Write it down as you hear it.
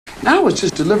Now I was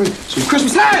just delivering some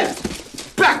Christmas. Hey!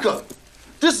 Back up!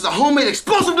 This is a homemade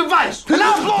explosive device, and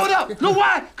I'll blow it up. Know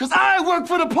why? Because I work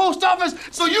for the post office,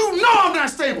 so you know I'm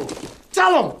not stable.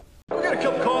 Tell them. Can we get a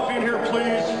cup of coffee in here,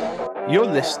 please? You're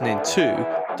listening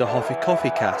to the Huffy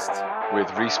Coffee Cast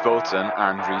with Rhys Bolton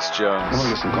and Rhys Jones. I want to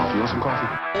get some coffee. You want some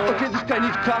coffee? Okay, this guy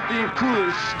needs coffee and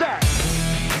coolers. Stat.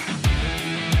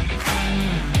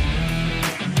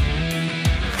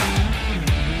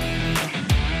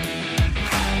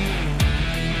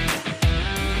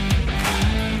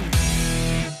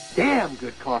 Damn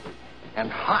good coffee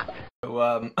and hot. So,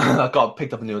 I got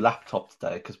picked up a new laptop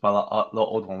today because my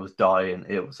old one was dying.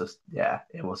 It was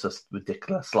just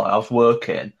ridiculous. Like I was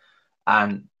working,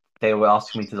 and they were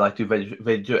asking me to like do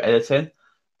video editing,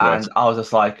 and I was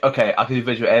just like, okay, I can do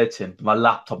video editing, but my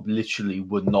laptop literally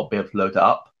would not be able to load it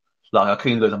up. Like I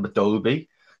couldn't load up Adobe,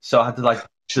 so I had to like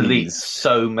delete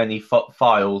so many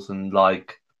files and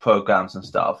like programs and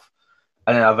stuff.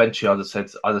 And then eventually I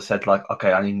just said like,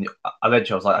 okay, I need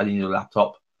a new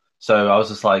laptop. So I was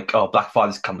just like, oh, Black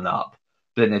Friday's coming up.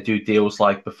 But then they do deals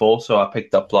like before. So I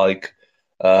picked up like,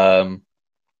 I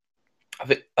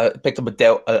picked up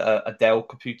a Dell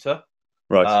computer.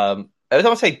 Right. Every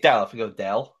time I say Dell, I think of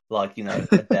Dell, like, you know,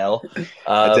 a Dell.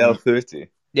 A Dell 30.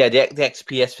 Yeah, the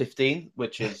XPS 15,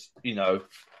 which is, you know,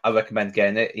 I recommend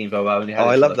getting it, even though I only had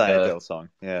I love like that Adele song.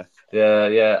 Yeah.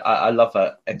 Yeah, I love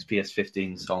that XPS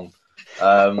 15 song.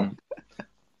 But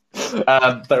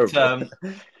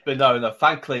no.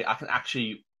 Thankfully, I can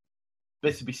actually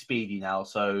this will be speedy now,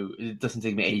 so it doesn't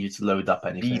take me ages to load up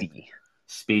anything.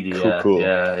 Speedy, Cool.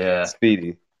 Yeah.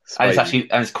 Speedy. And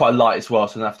it's quite light as well,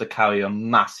 so I don't have to carry a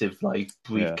massive like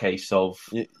briefcase of.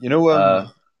 You know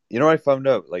what I found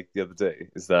out like the other day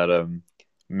is that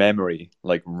memory,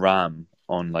 like RAM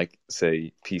on like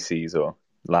say PCs or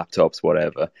laptops,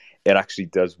 whatever, it actually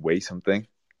does weigh something.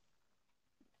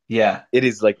 Yeah, it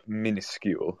is like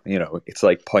minuscule, you know. It's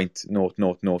like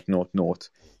 0.00000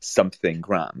 something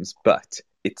grams, but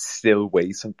it still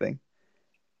weighs something.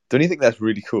 Don't you think that's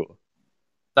really cool?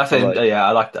 That's it. Like, yeah,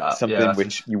 I like that. Something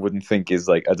which you wouldn't think is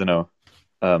like, I don't know,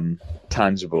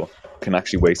 tangible, can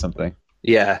actually weigh something.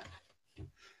 Yeah.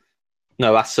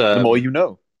 No, that's the more you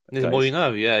know. The more you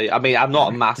know. Yeah, I mean, I'm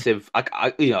not a massive. I can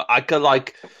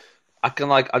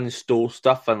uninstall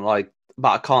stuff and like, but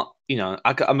I can't. You know,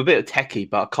 I'm a bit of techie,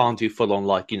 but I can't do full on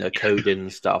like, you know, coding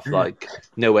and stuff. Like,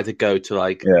 know where to go to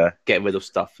like get rid of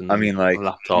stuff. And I mean, like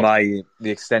laptop.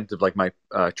 the extent of like my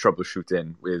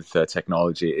troubleshooting with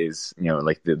technology is, you know,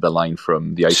 like the line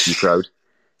from the IT crowd.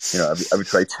 You know, I would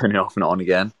try turning it off and on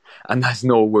again, and that's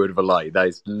no word of a lie. That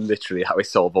is literally how I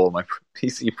solve all my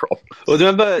PC problems. Well,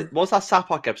 remember, what was that South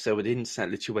Park episode where the internet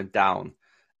literally went down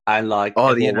and like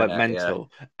the internet went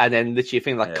mental, and then literally a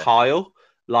thing like Kyle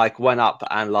like went up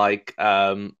and like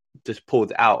just pulled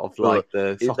it out of like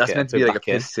the socket. That's meant to be like a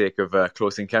piss take of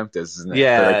Close Encounters, isn't it?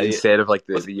 Yeah. But, like, instead of like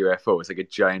the UFO, it's like a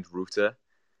giant router.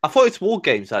 I thought it's War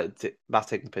Games that's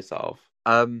taking the piss out of.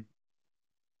 I'm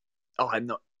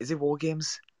not. Is it War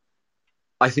Games?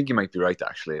 I think you might be right,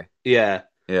 actually. Yeah.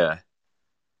 I'm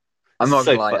not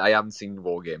gonna lie, I haven't seen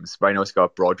War Games, but I know it's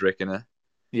got Broderick in it.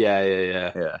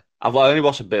 Yeah. I've only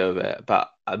watched a bit of it, but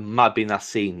it might have been that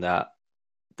scene that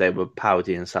they were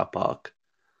parodying South Park.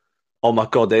 Oh my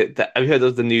god! Have you heard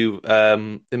of the new? They're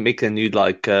making a new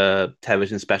like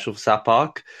television special for South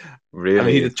Park. Really? I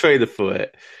mean, the trailer for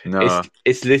it. No.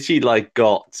 It's literally like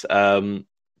got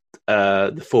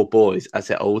the four boys as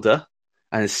they're older,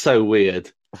 and it's so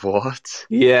weird. What?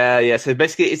 Yeah. So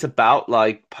basically, it's about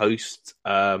like post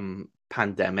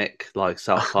pandemic, like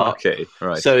South Park. Okay,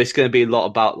 right. So it's going to be a lot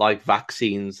about like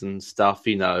vaccines and stuff,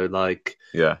 you know, like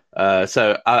so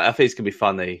I think it's going to be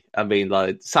funny. I mean,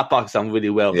 like South Park's done really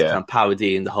well to kind of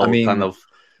parodying the whole kind of.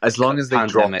 As long as they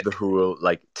pandemic. drop the whole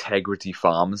like Tegrity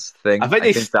Farms thing, I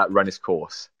think that run its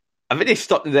course. I think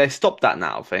they stopped that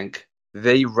now. I think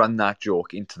they run that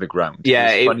joke into the ground.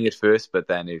 Yeah, it was funny at first, but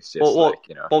then it's just like,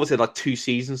 you know, what was it, like 2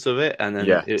 seasons of it, and then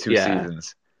 2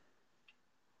 seasons.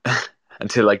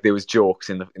 Until like there was jokes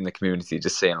in the community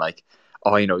just saying like,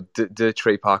 oh, you know, do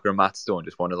Trey Parker and Matt Stone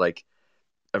just want to like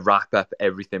wrap up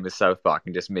everything with South Park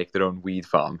and just make their own weed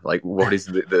farm? Like, what is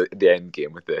the end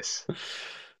game with this?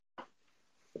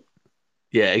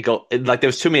 Yeah, there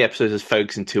was too many episodes that's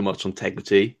focusing too much on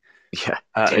integrity. Yeah,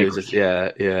 it was just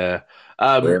yeah.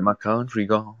 Where my country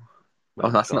gone? Oh,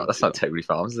 that's not Integrity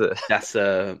Farms, is it? That's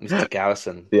Mr.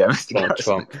 Garrison. Yeah, Mr.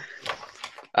 Garrison.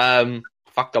 Trump.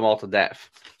 Fuck them all to death.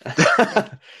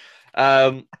 So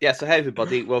hey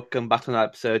everybody, welcome back to another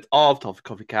episode of Toffee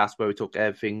Coffee Cast, where we talk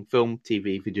everything film,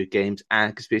 TV, video games,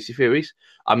 and conspiracy theories.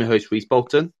 I'm your host, Rhys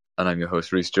Bolton. And I'm your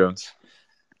host, Rhys Jones.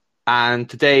 And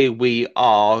today we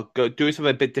are doing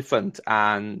something a bit different.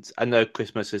 And I know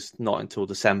Christmas is not until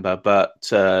December, but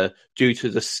due to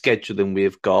the scheduling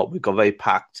we've got very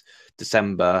packed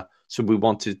December. So we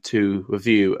wanted to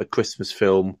review a Christmas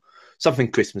film, something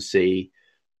Christmassy,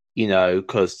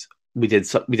 because we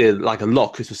did like a lot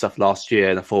of Christmas stuff last year.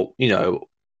 And I thought,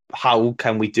 how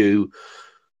can we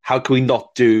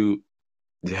not do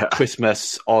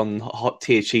Christmas on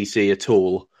THEC at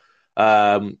all?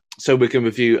 So we can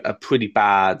review a pretty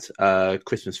bad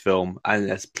Christmas film, and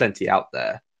there's plenty out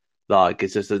there. Like,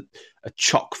 it's just a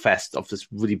chock fest of this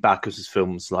really bad Christmas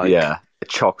films. Like, a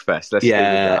chock fest. Let's stay with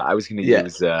that. I was going to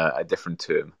use a different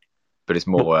term, but it's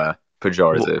more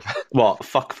pejorative. What?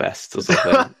 Fuck fest or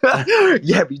something?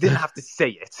 Yeah, but you didn't have to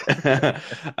say it.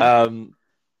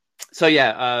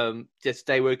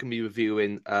 Today we're going to be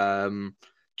reviewing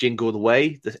Jingle All the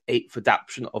Way, the eighth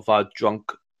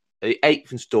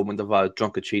installment of our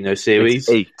Drunkaccinos series. It's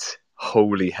 8.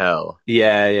 Holy hell.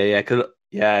 Yeah.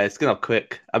 It's going up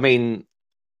quick. I mean,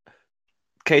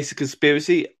 case of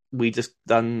conspiracy, we just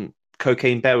done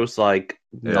Cocaine Barrel's like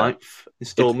 9th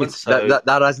installment.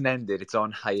 That hasn't ended. It's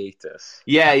on hiatus.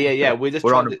 Yeah.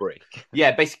 We're on a break.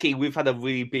 Yeah, basically, we've had a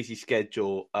really busy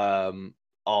schedule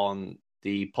on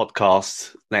the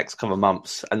podcast next couple of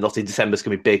months, and obviously December's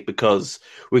going to be big because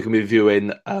we're going to be reviewing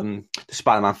the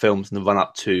Spider-Man films in the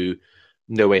run-up to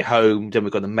No Way Home. Then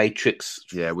we've got The Matrix.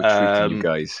 Yeah, we're treating you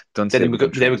guys. Then we're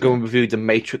going to review the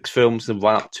Matrix films and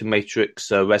run-up to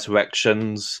Matrix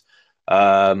Resurrections.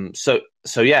 So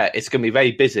yeah, it's going to be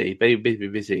very busy.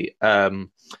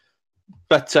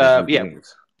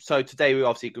 So today we're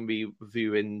obviously going to be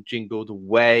reviewing Jingle All the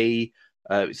Way.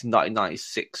 It's a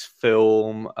 1996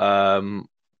 film,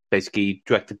 basically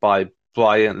directed by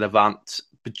Brian Levant,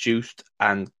 produced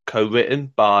and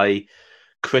co-written by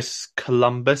Chris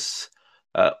Columbus.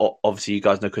 Obviously, you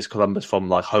guys know Chris Columbus from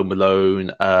like Home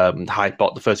Alone, Harry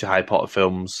Potter, the first 2 Harry Potter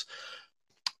films.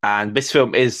 And this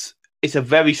film it's a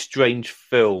very strange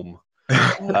film.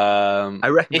 I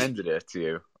recommended it to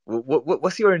you.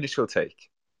 What's your initial take?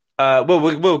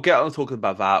 We'll get on talking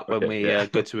about that when we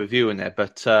go to reviewing it.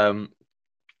 But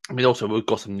also we've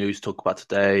got some news to talk about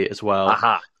today as well.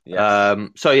 Aha. Yes.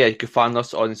 You can find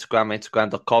us on Instagram,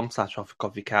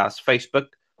 instagram.com/HoffeeCoffeeCast, Facebook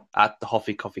at the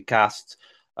Hoffee Coffee Cast.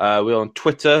 We're on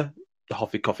Twitter, the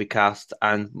Hoffee Coffee Cast,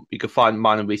 and you can find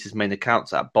mine and Reese's main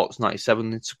accounts at Bots97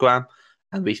 on Instagram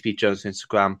and Reese B. Jones on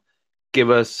Instagram. Give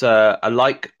us a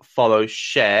like, follow,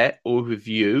 share, or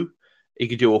review. You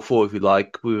can do all 4 if you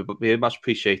like. We would be very much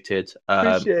appreciated.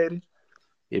 Very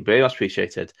much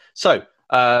appreciated. So,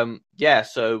 so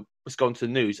let's go on to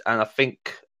the news. And I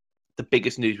think the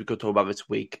biggest news we could talk about this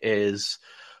week is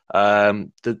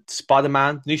the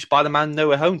new Spider-Man No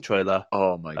Way Home trailer.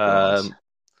 Oh, my God.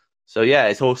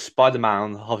 It's all Spider-Man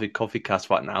on the Hoffee Coffee Cast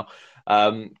right now.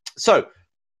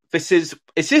 Is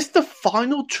this the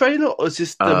final trailer or is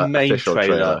this the main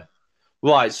trailer?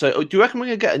 Right, so do you reckon we're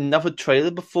going to get another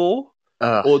trailer before?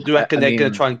 Or do you reckon they're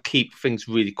going to try and keep things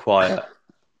really quiet?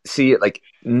 See, like,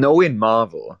 knowing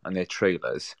Marvel and their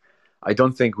trailers, I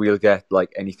don't think we'll get,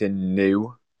 like, anything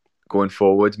new going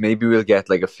forward. Maybe we'll get,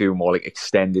 like, a few more, like,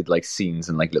 extended, like, scenes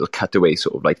and, like, little cutaway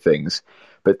sort of, like, things.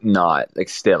 But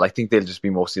still, I think they'll just be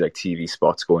mostly, like, TV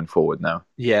spots going forward now.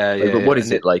 But what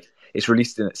is it, like, it's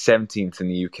released in 17th in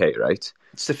the UK, right?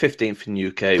 It's the 15th in the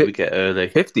UK. We get early.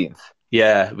 15th?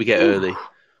 Yeah, we get early.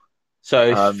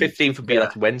 So 15th would be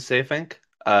like Wednesday, I think.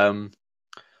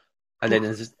 And then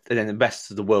the rest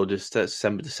of the world is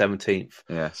December the 17th.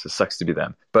 Yeah, so it sucks to be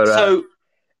them. But So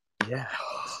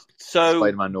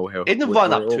Spider-Man No Way Home. In the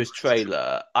run-up to his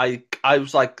trailer, I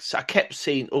was like, I kept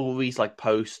seeing all these like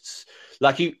posts,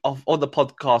 like on the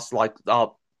podcast, like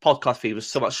our podcast feed was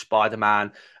so much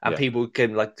Spider-Man, and people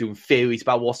came like doing theories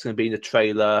about what's going to be in the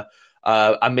trailer.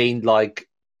 I mean, like,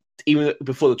 even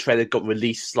before the trailer got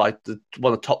released, like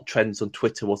one of the top trends on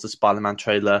Twitter was the Spider-Man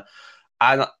trailer.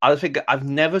 And I think I've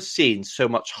never seen so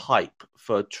much hype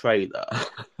for a trailer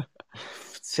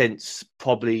since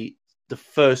probably the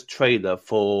first trailer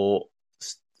for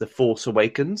The Force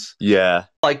Awakens. Yeah.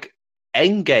 Like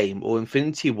Endgame or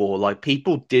Infinity War, like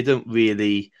people didn't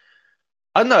really...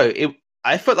 I don't know,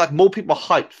 I felt like more people were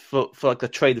hyped for like the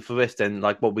trailer for this than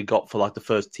like what we got for like the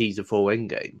first teaser for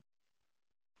Endgame.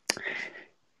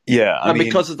 Yeah, I mean,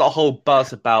 because of the whole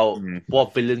buzz about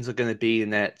what villains are going to be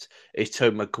in it, is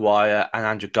Tobey Maguire and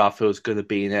Andrew Garfield's going to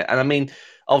be in it. And I mean,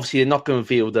 obviously, they're not going to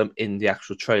reveal them in the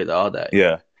actual trailer, are they?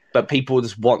 Yeah. But people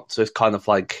just want to kind of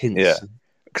like hints. Yeah.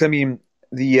 Because I mean,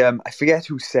 I forget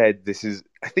who said this is.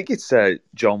 I think it's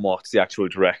John Watts, the actual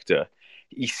director.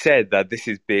 He said that this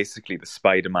is basically the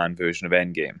Spider-Man version of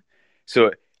Endgame.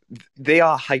 So they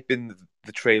are hyping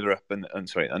the trailer up and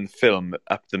the film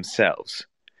up themselves.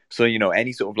 So,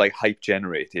 any sort of like hype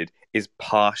generated is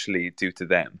partially due to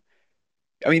them.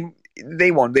 I mean,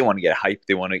 they want to get hype.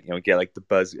 They want to get like the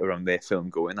buzz around their film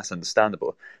going. That's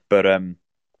understandable. But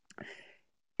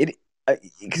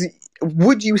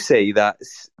would you say that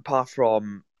apart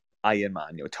from Iron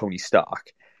Man, Tony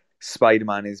Stark,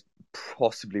 Spider-Man is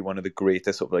possibly one of the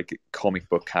greatest sort of like comic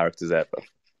book characters ever?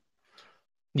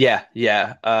 Yeah.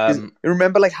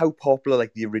 Remember like how popular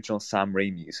like the original Sam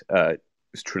Raimi's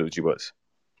trilogy was?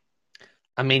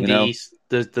 I mean,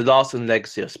 the lasting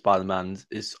legacy of Spider-Man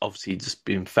is obviously just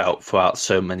been felt throughout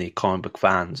so many comic book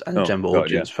fans and the general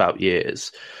audience throughout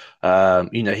years. He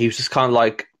was just kind of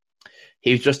like,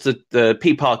 he was just the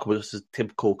Pete Parker was just a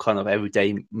typical kind of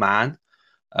everyday man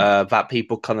that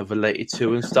people kind of related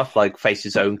to and stuff, like face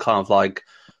his own kind of like,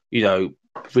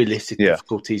 realistic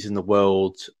difficulties in the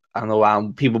world and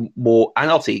around people more,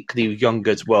 and obviously because he was younger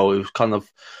as well, it was kind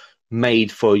of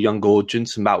made for a younger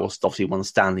audience, and that was obviously one of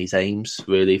Stanley's aims,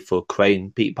 really, for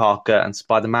creating Pete Parker and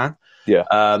Spider-Man. Yeah.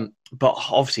 But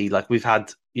obviously, like we've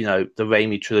had, the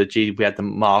Raimi trilogy, we had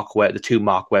the two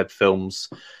Mark Webb films.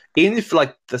 Even if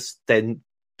like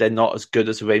they're not as good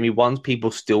as the Raimi ones,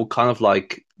 people still kind of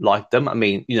like them. I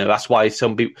mean, that's why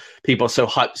some people are so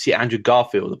hyped to see Andrew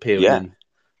Garfield appearing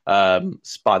in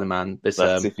Spider-Man. This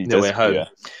No Way Home. Yeah.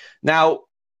 Now,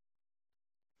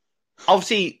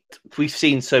 obviously, we've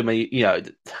seen so many,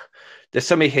 there's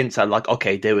so many hints at like,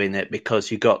 okay, they're in it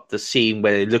because you got the scene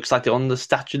where it looks like they're on the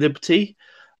Statue of Liberty.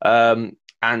 And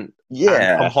Tom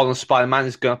Holland's Spider-Man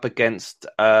is going up against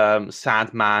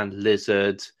Sandman,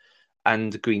 Lizard,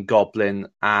 and the Green Goblin,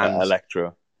 and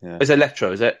Electro. Yeah. It's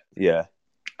Electro, is it? Yeah.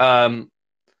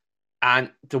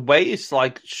 And the way it's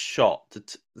like shot,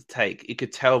 the take, you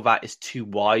could tell that it's too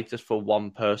wide just for one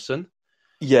person.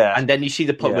 Yeah, and then you see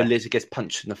the point where Lizard gets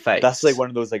punched in the face. That's like one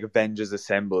of those like Avengers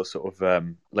Assemble sort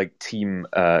of like team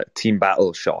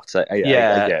battle shots. I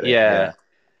get it.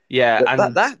 Yeah.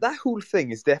 And that whole thing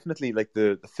is definitely like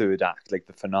the third act, like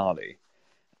the finale.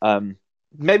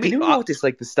 Maybe you notice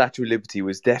like the Statue of Liberty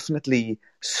was definitely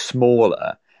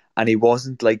smaller, and it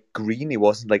wasn't like green, it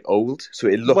wasn't like old, so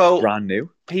it looked brand new.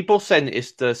 People saying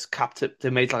it's the Captain. They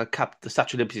made like the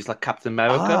Statue of Liberty is like Captain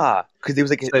America. Because there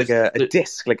was like a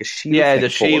disc, like a shield. Yeah, the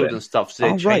shield and stuff.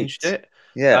 So they changed it.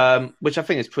 Yeah, which I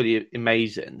think is pretty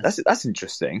amazing. That's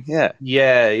interesting. Yeah.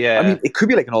 I mean, it could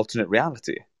be like an alternate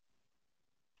reality.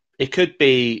 It could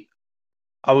be.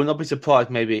 I would not be surprised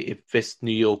maybe if this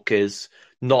New York is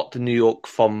not the New York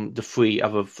from the three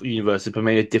other universes, but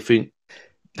maybe a different.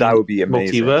 That would be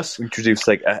amazing. Multiverse. Introduce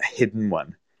like a hidden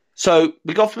one. So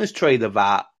we got from this trailer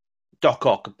that Doc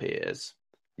Ock appears.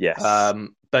 Yes.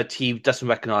 But he doesn't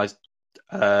recognise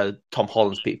Tom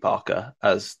Holland's Pete Parker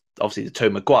as obviously the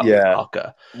Tobey Maguire Pete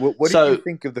Parker. What did you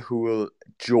think of the whole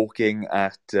joking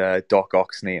at Doc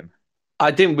Ock's name? I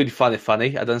didn't really find it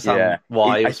funny. I don't understand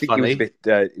why it was funny.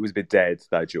 It was a bit dead,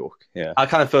 that joke. Yeah. I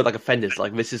kind of felt like offended.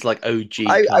 Like this is like OG.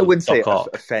 I wouldn't say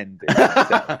offended,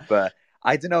 but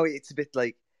I don't know. It's a bit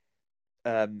like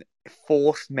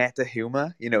forced meta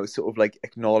humor, sort of like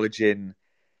acknowledging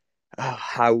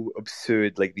how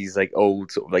absurd like these like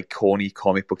old sort of like corny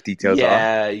comic book details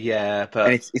are. Yeah, but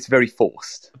and it's very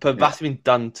forced. But that's been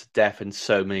done to death in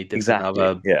so many different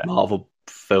other Marvel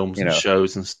films and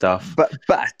shows and stuff.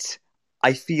 But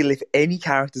I feel if any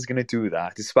character's going to do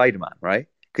that, it's Spider-Man, right?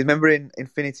 Because remember in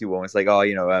Infinity War, it's like,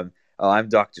 I'm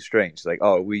Doctor Strange. It's like,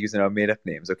 we're using our made-up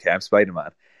names. Okay, I'm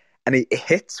Spider-Man. And it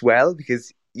hits well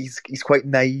because he's quite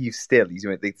naive still. He's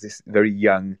like this very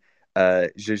young,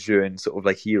 jeune sort of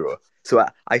like hero. So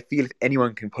I feel if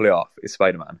anyone can pull it off, it's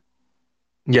Spider-Man.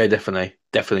 Yeah, definitely.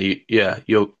 Yeah,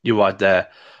 you're right there.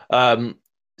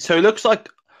 So it looks like,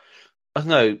 I don't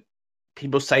know,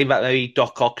 people say that maybe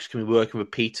Doc Ock can be working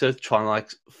with Peter, trying to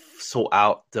like sort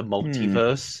out the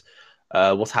multiverse,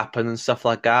 what's happened and stuff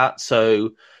like that.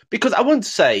 So because I wouldn't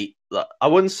say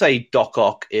Doc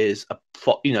Ock is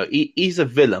he's a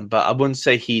villain, but I wouldn't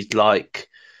say he's like,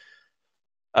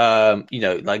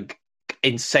 like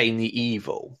insanely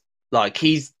evil. Like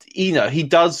he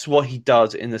does what he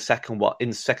does in the second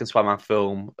Spider-Man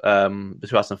film, the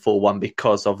 2004 one,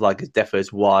 because of like his death of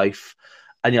his wife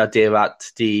and the idea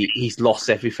that he's lost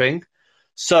everything.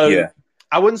 So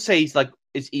I wouldn't say he's like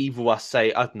as evil as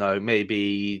say, I don't know,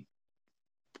 maybe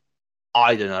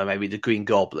the Green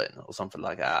Goblin or something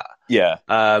like that. Yeah.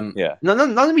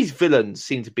 None of these villains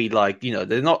seem to be like,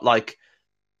 they're not like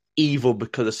evil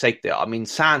because of sake they are. I mean,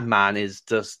 Sandman is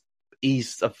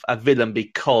he's a villain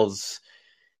because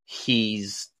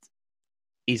he's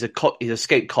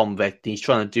escaped convict. And he's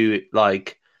trying to do it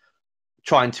like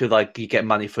trying to like get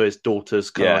money for his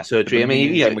daughter's surgery. The I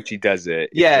mean, means in which he does it.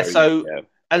 Yeah, very, so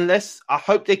unless I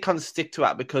hope they kind of stick to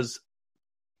that, because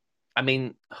I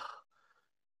mean,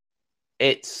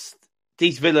 it's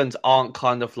these villains aren't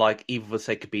kind of like evil for the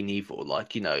sake of being evil.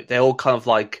 Like, you know, they're all kind of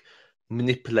like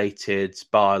manipulated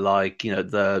by like, you know,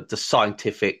 the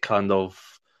scientific kind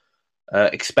of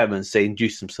experiments they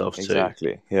induce themselves to.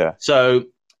 Exactly. Yeah. So,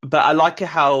 but I like it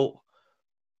how,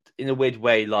 in a weird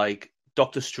way, like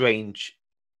Doctor Strange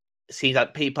seems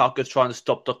like Peter Parker's trying to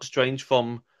stop Doctor Strange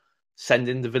from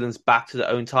sending the villains back to their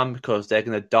own time because they're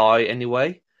going to die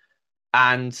anyway.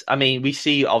 And I mean, we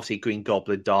see obviously Green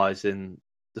Goblin dies in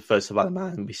the first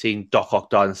Spider-Man. We've seen Doc Ock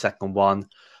die in the second one.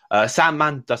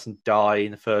 Sandman doesn't die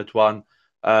in the third one.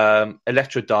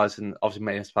 Electro dies in obviously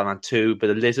Amazing Spider-Man 2, but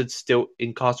the Lizard's still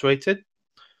incarcerated.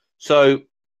 So,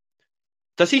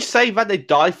 does he say that they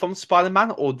die from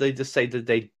Spider-Man, or they just say that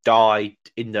they died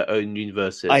in their own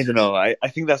universes? I don't know. I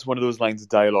think that's one of those lines of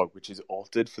dialogue which is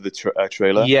altered for the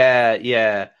trailer. Yeah,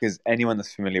 yeah. Because anyone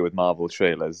that's familiar with Marvel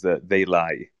trailers, that they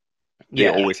lie. They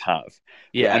always have.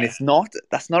 Yeah. And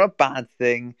that's not a bad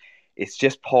thing. It's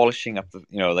just polishing up the,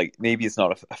 you know, like maybe it's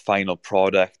not a final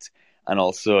product. And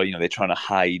also, you know, they're trying to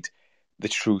hide the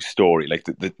true story, like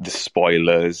the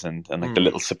spoilers and like the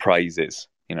little surprises,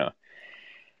 you know.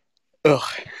 A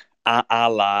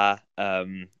la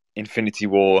Infinity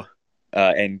War,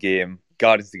 Endgame,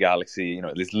 Guardians of the Galaxy, you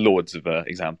know, there's loads of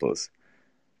examples.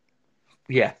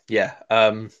 Yeah, yeah.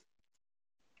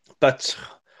 But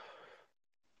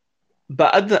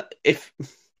if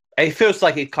it feels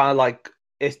like it kind of like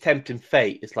it's tempting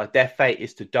fate. It's like their fate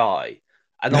is to die,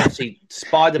 and obviously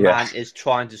Spider-Man is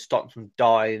trying to stop them from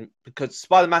dying because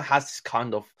Spider-Man has this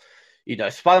kind of, you know,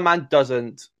 Spider-Man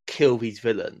doesn't kill these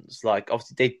villains. Like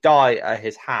obviously they die at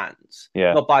his hands,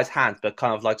 not by his hands, but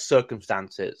kind of like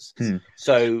circumstances.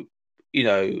 So you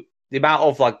know the amount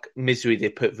of like misery they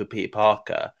put for Peter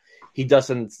Parker, he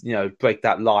doesn't, you know, break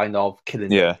that line of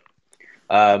killing. Yeah.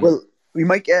 Well, we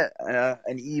might get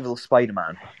an evil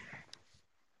Spider-Man.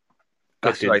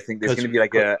 That's what I think. There's going to be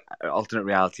like an alternate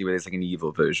reality where there's like an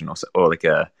evil version or like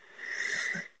a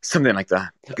something like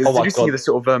that. Because did you see the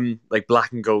sort of like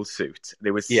black and gold suit?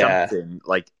 There was something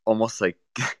like almost like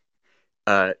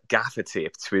gaffer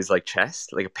tape to his like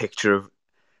chest, like a picture of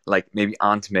like maybe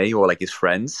Aunt May or like his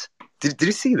friends. Did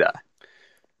you see that?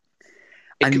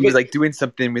 And he was like doing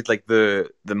something with like the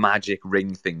magic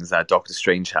ring things that Doctor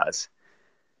Strange has.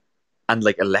 And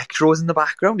like Electro is in the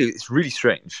background. It's really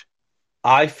strange.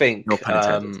 I think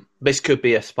this could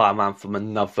be a Spider-Man from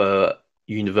another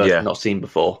universe I've not seen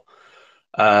before.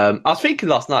 I was thinking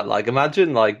last night, like,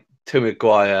 imagine like Tobey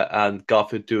Maguire and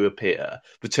Garfield do appear,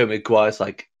 but Tobey Maguire's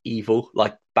like evil,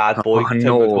 like bad boy Tobey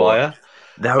Maguire.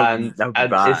 That would be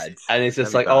bad. It's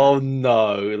just like, oh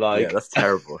no, like that's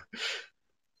terrible.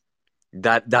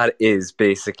 That is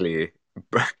basically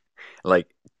like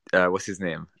what's his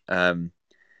name?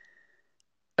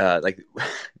 Like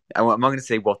I'm not going to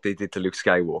say what they did to Luke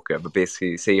Skywalker, but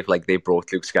basically say if like they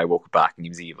brought Luke Skywalker back and he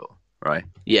was evil, right?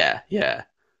 Yeah.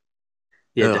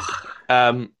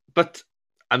 But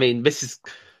I mean, I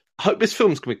hope this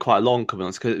film's going to be quite long, coming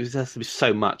on, because there has to be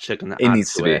so much they're going to add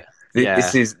to it.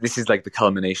 This is like the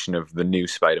culmination of the new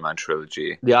Spider-Man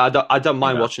trilogy. Yeah, I don't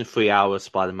mind watching 3 hours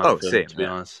Spider-Man film, to be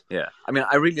honest. Yeah, I mean,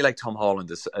 I really like Tom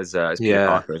Holland as Peter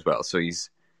Parker as well, so he's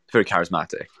very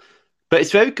charismatic. But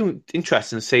it's very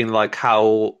interesting seeing like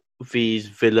how these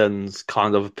villains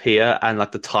kind of appear and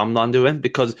like the timeline they're in,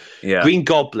 because Green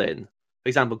Goblin, for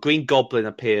example, Green Goblin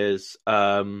appears,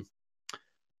 you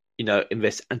know, in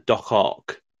this and Doc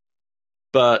Ock,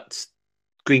 but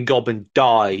Green Goblin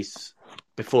dies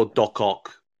before Doc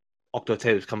Ock,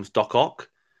 Octavius becomes Doc Ock.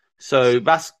 So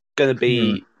that's going to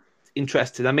be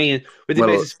interesting. I mean, with the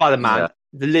Amazing Spider-Man,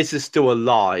 the Lizard's still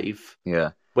alive. Yeah.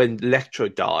 When Electro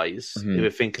dies, you were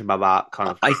thinking about that kind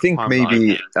of. I think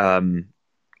maybe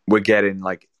we're getting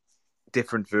like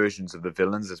different versions of the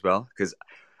villains as well, because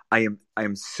I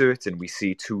am certain we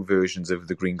see 2 versions of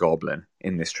the Green Goblin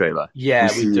in this trailer. Yeah,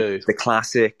 we do. The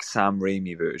classic Sam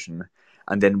Raimi version,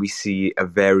 and then we see a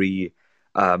very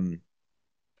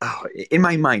in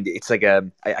my mind, it's like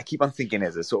I keep on thinking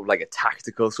as a sort of like a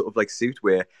tactical sort of like suit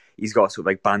where he's got sort of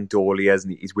like bandoliers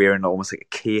and he's wearing almost like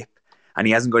a cape. And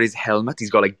he hasn't got his helmet.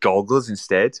 He's got like goggles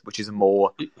instead, which is a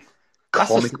more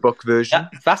comic book version.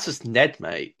 That's just Ned,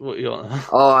 mate. What you want?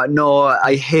 Oh no,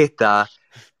 I hate that.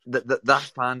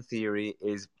 That fan theory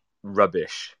is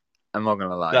rubbish. I'm not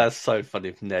gonna lie. That's so funny.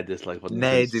 If Ned is like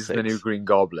Ned is the new Green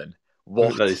Goblin.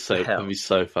 What? That is so. That'd be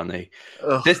so funny.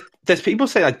 There's people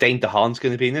saying like Dane DeHaan's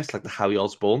going to be in this, like the Harry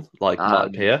Osborn, like might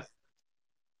appear.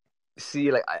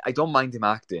 See, like I don't mind him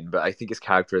acting, but I think his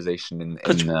characterization in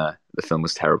the film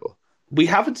was terrible. We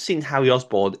haven't seen Harry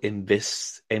Osborn in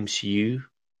this MCU.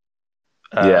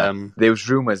 There was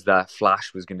rumors that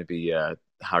Flash was going to be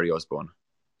Harry Osborn.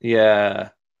 Yeah,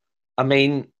 I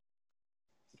mean,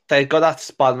 they got that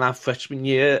Spider-Man freshman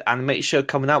year animated show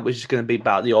coming out, which is going to be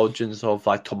about the origins of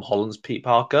like Tom Holland's Pete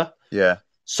Parker. Yeah.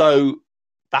 So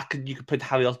you could put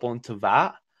Harry Osborn to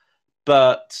that,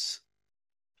 but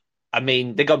I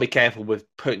mean, they got to be careful with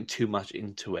putting too much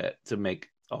into it to make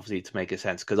it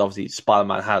sense, because obviously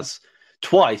Spider-Man has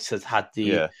had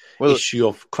the issue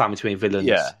of cramming between villains.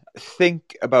 Yeah,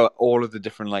 think about all of the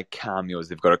different like cameos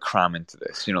they've got to cram into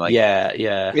this. You know, like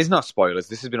it's not spoilers.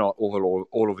 This has been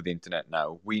all over the internet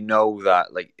now. We know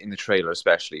that, like in the trailer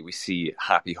especially, we see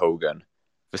Happy Hogan.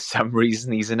 For some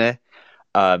reason, he's in it.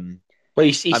 Well,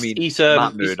 he's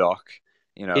Matt Murdock.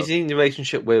 You know, he's in the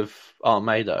relationship with Aunt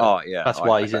May, though. Oh yeah, that's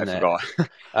why he's in it.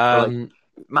 Like,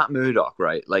 Matt Murdock,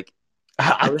 right? Like,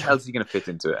 how the hell is he going to fit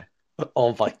into it?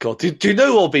 Oh my god! Do you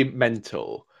know what would be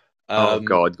mental? Oh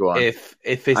god, go on. If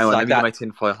it's Hang on, like let me that, get my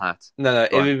tinfoil hat. No,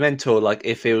 it'd be mental. Like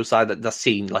if it was like the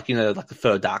scene, like like the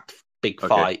third act, big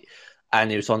fight,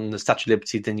 and it was on the Statue of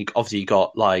Liberty. Then you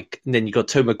got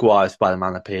Tobey Maguire,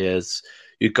 Spider-Man appears.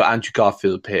 You've got Andrew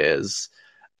Garfield appears,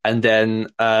 and then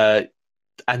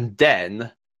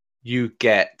you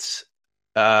get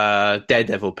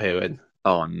Daredevil appearing.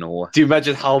 Oh no! Do you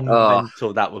imagine how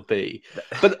mental that would be?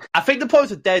 But I think the point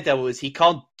with Daredevil is he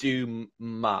can't do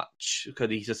much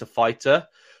because he's just a fighter.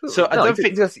 So I don't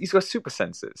think he's got super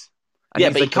senses. And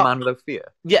he's but like command without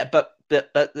fear. Yeah, but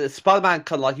the Spider-Man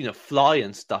can fly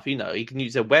and stuff. He can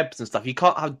use their webs and stuff. You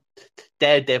can't have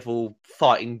Daredevil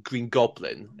fighting Green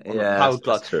Goblin. Yeah,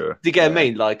 that's true. Do you get what I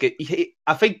mean? Like,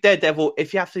 I think Daredevil,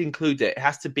 if you have to include it, it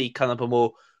has to be kind of a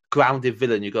more grounded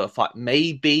villain. You got to fight.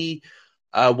 Maybe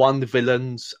one of the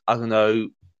villains, I don't know,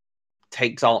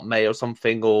 takes Aunt May or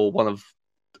something, or one of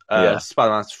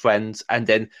Spider-Man's friends, and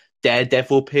then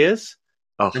Daredevil appears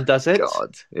and does it.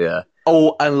 God, yeah.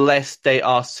 Oh, unless they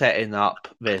are setting up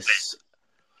this.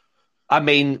 I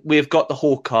mean, we've got the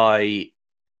Hawkeye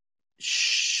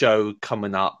show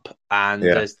coming up, and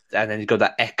then you've got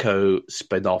that Echo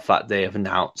spin-off that they have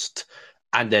announced.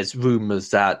 And there's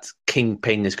rumors that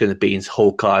Kingpin is going to be in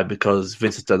Hawkeye because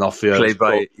Vincent D'Onofrio played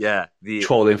by the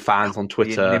trolling fans on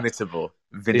Twitter. The inimitable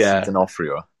Vincent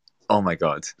D'Onofrio. Oh my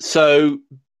god! So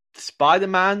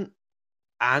Spider-Man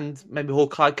and maybe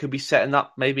Hawkeye could be setting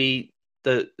up maybe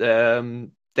the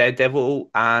Daredevil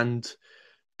and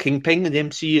Kingpin in the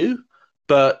MCU,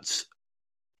 but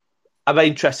I'm very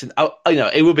interested.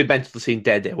 It would be mental to see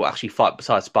Daredevil actually fight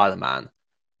beside Spider-Man.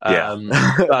 But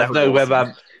I don't know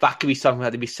whether that could be something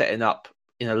that they'd be setting up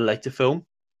in a later film.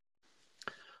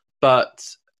 But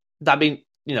I mean,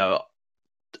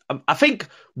 I think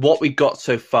what we got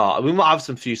so far, we might have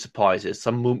some few surprises,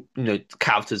 some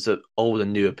characters that old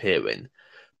and new appearing.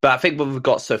 But I think what we've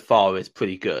got so far is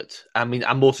pretty good. I mean,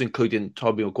 I'm also including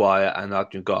Tobey Maguire and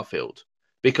Andrew Garfield,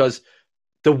 because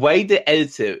the way they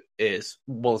edited it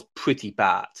was pretty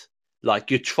bad.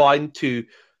 Like, you're trying to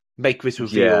make this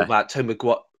reveal that Tobey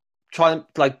Maguire, trying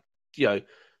to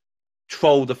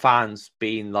troll the fans,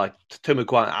 being like Tobey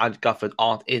Maguire and Andrew Garfield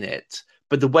aren't in it.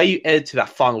 But the way you edited that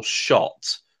final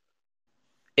shot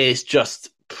is just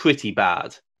pretty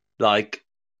bad. Like,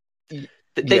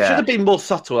 they should have been more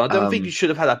subtle. I don't think you should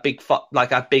have had a big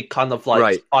kind of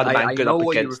like Spider-Man I going know up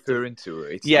what against. you're referring to.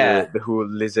 It's the whole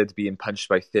lizard being punched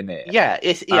by thin air. Yeah,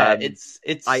 it's.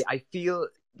 I feel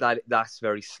that's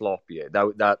very sloppy.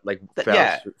 That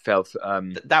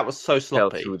that was so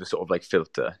sloppy. Fell through the sort of like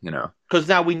filter, Because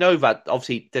now we know that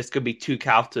obviously there's going to be two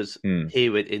characters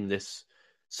here in this.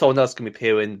 Someone else can be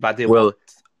appearing, but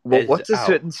what's a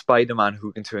certain Spider-Man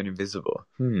who can turn invisible?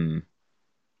 Miles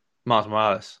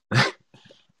Morales.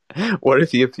 What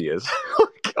if he appears? Oh,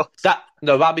 God.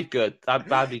 That'd be good.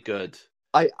 That'd be good.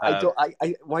 Why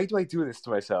do I do this to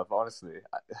myself? Honestly,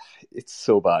 it's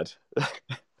so bad.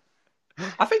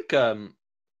 I think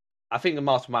the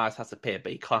Miles Morales has to appear,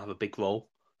 but he can't have a big role.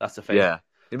 That's the thing. Yeah,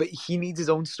 but he needs his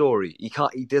own story. He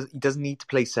can't. He doesn't need to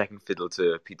play second fiddle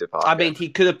to Peter Parker. I mean, he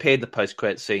could appear in the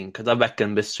post-credit scene, because I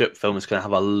reckon this film is going to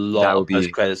have a lot of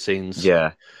post-credit scenes.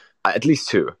 Yeah, at least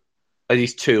two. At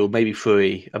least two, or maybe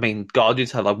three. I mean,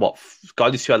 Guardians had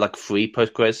Guardians 2 had 3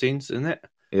 post-credit scenes, isn't it?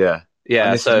 Yeah.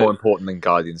 And this is more important than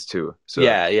Guardians 2. So,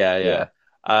 yeah.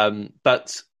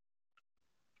 But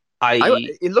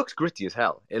it looks gritty as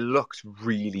hell. It looks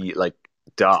really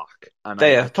dark. And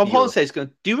Tom Holland says, "Do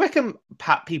you reckon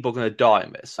people are going to die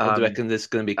in this? Or do you reckon this is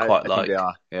going to be quite I think they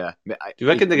are. Yeah. Do you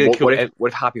reckon they're going to kill? What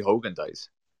if Happy Hogan dies?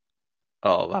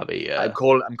 Oh, that'd be I'm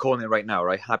calling it right now,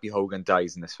 right? Happy Hogan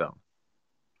dies in this film.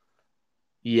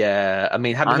 yeah. I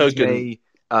mean, Happy Aunt Hogan. May,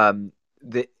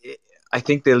 the, I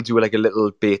think they'll do like a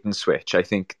little bait and switch. I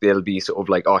think they'll be sort of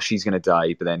like, oh, she's gonna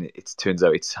die, but then it turns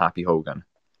out it's Happy Hogan.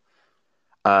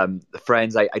 The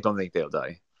Friends, I don't think they'll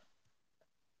die.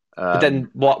 But then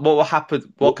what will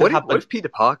happen? What could happen? What if Peter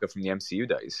Parker from the MCU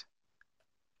dies?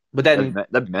 But then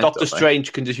that'd be mental, Doctor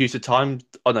Strange can just use the time.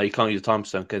 Oh no, you can't use the time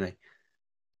stone, can he?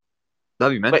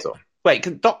 That'd be mental. Wait,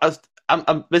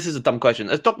 this is a dumb question.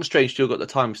 Has Doctor Strange still got the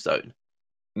time stone?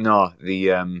 No,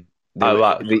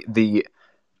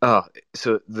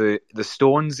 so the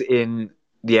stones in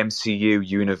the MCU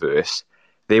universe,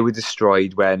 they were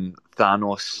destroyed when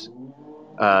Thanos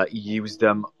used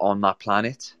them on that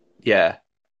planet. Yeah.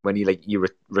 When he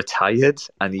retired,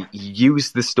 and he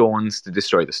used the stones to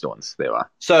destroy the stones. They were.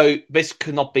 So this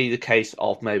could not be the case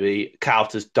of maybe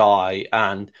characters die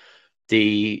and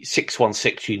the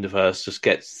 616 universe just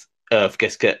gets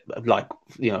like,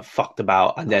 you know, fucked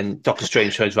about, and then Doctor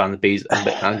Strange shows around the bees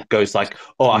and goes like,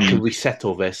 "Oh, I can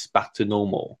resettle this back to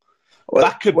normal." Well,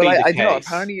 that could be the case.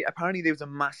 Don't know. Apparently, there was a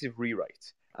massive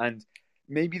rewrite, and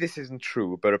maybe this isn't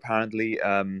true, but apparently,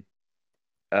 Tom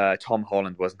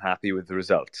Holland wasn't happy with the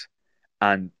result,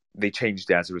 and they changed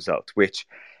it as a result, which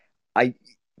I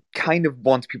kind of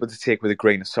want people to take with a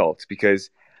grain of salt, because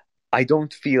I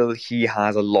don't feel he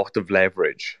has a lot of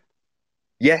leverage.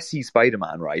 Yes, he's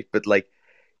Spider-Man, right? But like,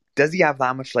 does he have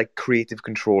that much like creative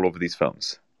control over these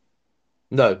films?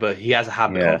 No, but he has a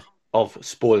habit of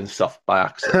spoiling stuff by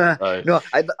accident. So. No,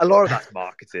 a lot of that's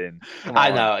marketing.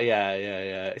 I know,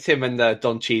 yeah. It's him and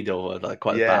Don Cheadle are like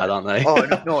quite bad, aren't they?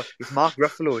 Oh no, it's Mark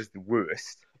Ruffalo is the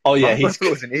worst. Oh yeah, Mark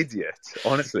Ruffalo's an idiot.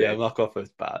 Honestly, yeah, Mark Ruffalo's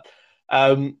bad.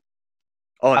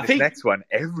 This next one,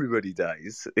 everybody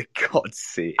dies. God's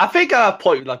sake. I think at a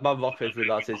point, like, my Ruffalo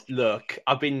realizes, look,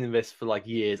 I've been in this for like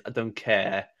years. I don't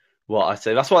care what I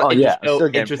say. That's why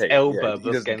Idris Elba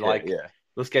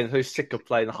was getting so sick of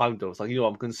playing the Heimdall. It's like, you know,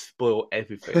 I'm going to spoil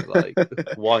everything. Like,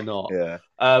 why not? Yeah.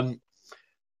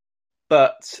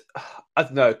 But I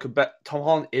don't know. Tom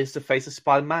Holland is the face of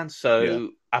Spider-Man, so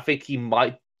I think he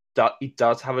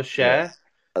does have a share. Yeah.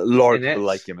 A lot of people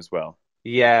like him as well.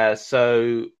 Yeah,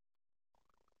 so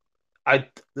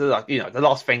the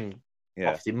last thing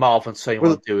obviously Marvel and Sony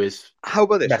want to do is how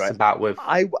about this, mess about with.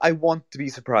 I want to be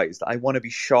surprised. I want to be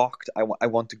shocked. I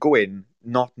want to go in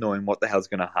not knowing what the hell's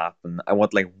going to happen. I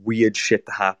want like weird shit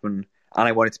to happen, and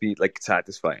I want it to be like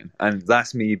satisfying. And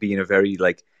that's me being a very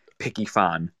like picky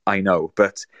fan. I know,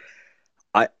 but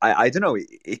I don't know.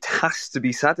 It has to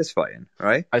be satisfying,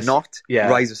 right? Not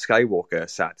Rise of Skywalker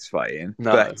satisfying,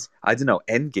 but I don't know,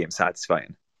 Endgame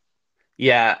satisfying.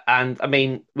 Yeah, and I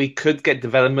mean, we could get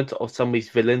development of some of these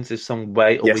villains in some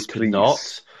way, or we could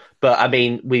not. But I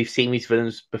mean, we've seen these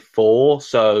villains before,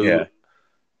 so yeah.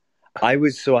 I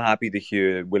was so happy to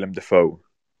hear Willem Dafoe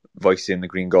voicing the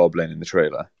Green Goblin in the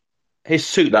trailer. His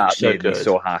suit looks so good. That made me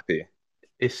so happy.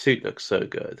 His suit looks so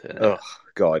good. Oh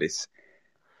God,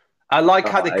 I like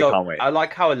how they go. Can't wait. I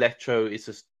like how Electro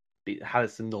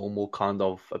has a normal kind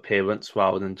of appearance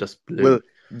rather than just blue. Well,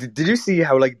 did you see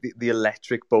how like the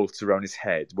electric bolts around his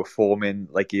head were forming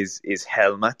like his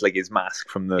helmet, like his mask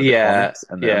from the comics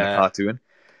and the cartoon?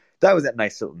 That was a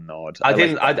nice little nod. I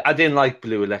didn't like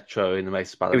blue Electro in the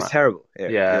Amazing Spider-Man. It was terrible.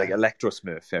 Yeah, like Electro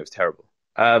Smurf. Yeah, it was terrible.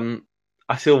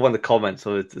 I saw one of the comments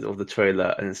of the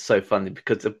trailer, and it's so funny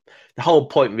because the whole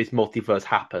point of this multiverse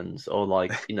happens, or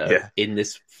like, you know, in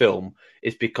this film,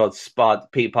 is because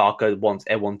Peter Parker wants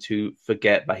everyone to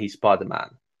forget that he's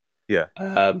Spider-Man. Yeah.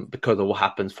 Because of what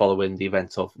happens following the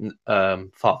events of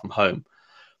Far From Home.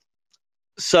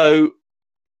 So,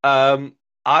 I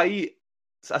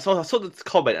saw this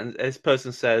comment, and this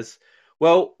person says,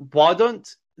 "Well, why don't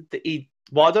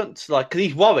like, because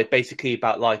he's worried basically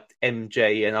about like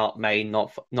MJ and Aunt May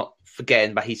not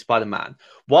forgetting that he's Spider-Man.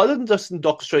 Why doesn't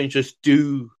Doctor Strange just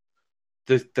do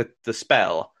the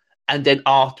spell, and then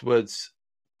afterwards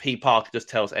Pete Parker just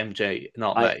tells MJ and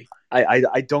Aunt May?"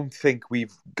 I don't think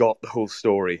we've got the whole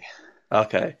story.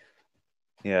 Okay.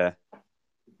 Yeah.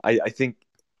 I think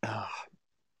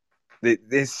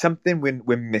there's something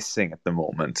we're missing at the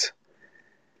moment.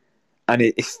 And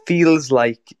it feels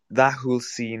like that whole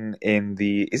scene in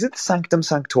is it the Sanctum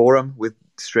Sanctorum with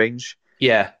Strange?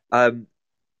 Yeah.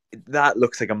 That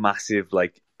looks like a massive,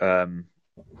 like, what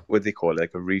do they call it?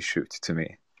 Like a reshoot to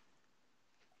me.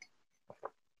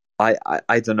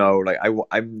 I don't know. Like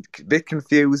I'm a bit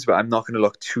confused, but I'm not going to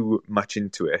look too much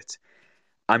into it.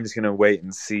 I'm just going to wait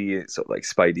and see sort of like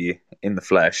Spidey in the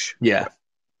flesh. Yeah,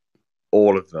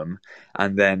 all of them,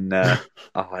 and then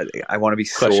I want to be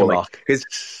so like,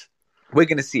 because we're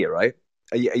going to see it, right?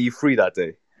 Are you free that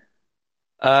day?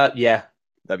 Yeah.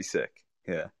 That'd be sick.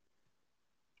 Yeah.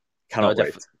 No, Cannot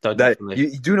wait. definitely.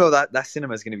 You do know that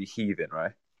cinema is going to be heaving,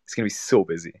 right? It's going to be so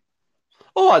busy.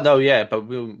 Oh, I know, yeah, but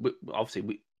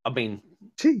obviously, I mean,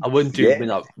 Jeez, I wouldn't do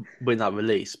yeah. win that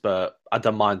release, but I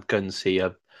don't mind going to see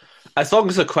as long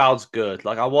as the crowd's good.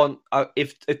 Like,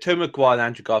 if Tom McGuire and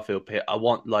Andrew Garfield appear, I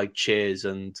want like cheers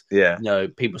and Yeah.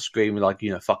 people screaming like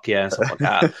fuck yeah and stuff like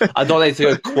that. I don't need to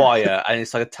go quiet and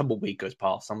it's like a tumbleweed goes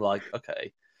past. I'm like,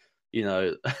 okay,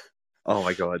 Oh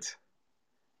my god.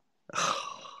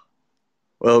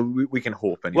 Well, we can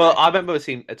hope anyway. Well, I remember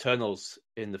seeing Eternals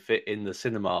in the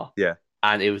cinema. Yeah.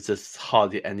 And it was just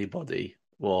hardly anybody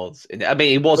was in it. I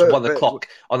mean, it was 1 o'clock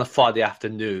on a Friday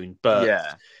afternoon, but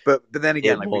yeah. But then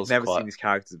again, like we've never quite... seen these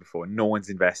characters before. No one's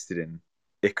invested in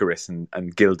Icarus and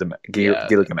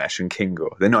Gilgamesh and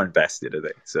Kingo. They're not invested, are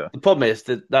they? So the problem is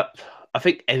that I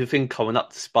think everything coming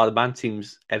up to Spider-Man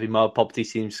every Marvel property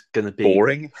seems going to be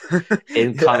boring.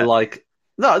 kind of like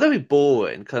no, don't be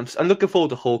boring. Because I'm looking forward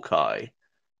to Hawkeye.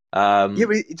 Yeah,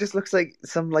 but it just looks like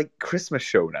some like Christmas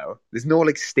show now. There's no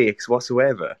like stakes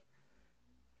whatsoever.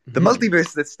 The multiverse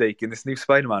is at stake in this new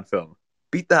Spider-Man film.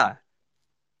 Beat that.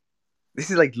 This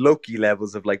is like Loki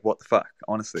levels of like what the fuck,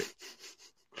 honestly.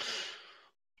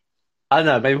 I don't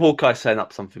know, maybe Hawkeye's setting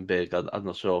up something big. I'm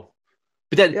not sure.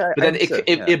 But then,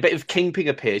 if Kingpin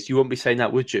appears, you won't be saying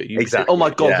that, would you? You'd exactly. be saying, "Oh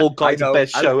my god, Hawkeye's the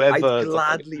best show ever." I'd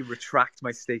gladly retract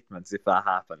my statements if that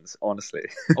happens. Honestly.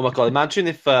 Oh my god! Imagine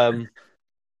if what's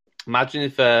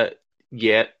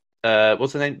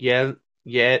her name? Yelena.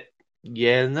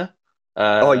 Yelena.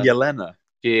 Yelena.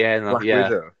 Black Yeah.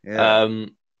 Widow. Yeah.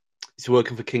 He's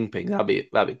working for Kingpin. That'd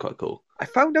be quite cool. I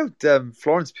found out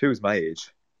Florence Pugh is my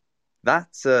age.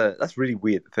 That's really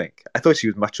weird to think. I thought she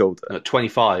was much older.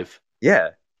 25. Yeah.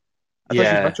 I thought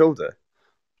she was much older.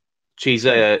 She's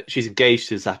engaged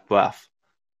to Zach Braff.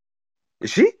 Is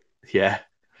she? Yeah.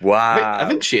 Wow. I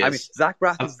think she is. I mean, Zach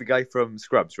Braff is the guy from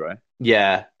Scrubs, right?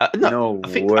 Yeah. No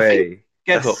way.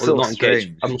 That's so not strange.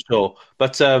 Engaged. I'm not sure,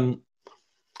 but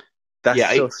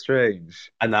that's so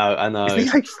strange. I know. Is he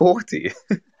like 40?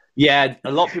 Yeah,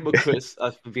 a lot of people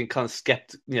have been kind of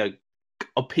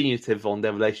opinionative on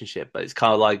their relationship, but it's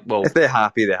kind of like, well, if they're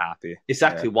happy, they're happy.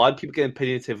 Exactly. Yeah. Why do people get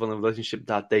opinionative on a relationship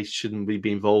that they shouldn't really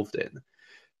be involved in?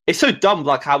 It's so dumb,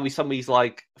 like how some of these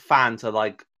like fans are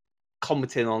like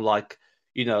commenting on like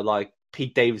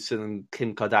Pete Davidson and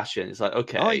Kim Kardashian. It's like,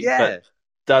 okay, but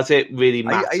does it really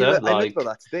matter? I read about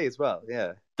that today as well.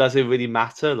 Yeah. Does it really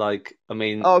matter? Like, I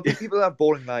mean, people have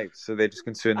boring lives, so they're just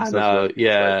concerned. I know.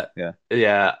 Yeah.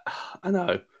 I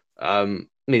know. I mean,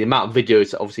 the amount of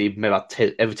videos, obviously, maybe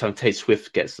every time Taylor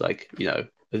Swift gets like a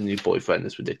new boyfriend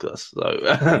is ridiculous.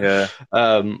 So,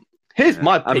 here's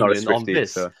my opinion on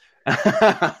this. So.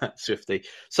 Swifty.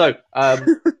 So,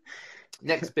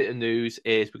 next bit of news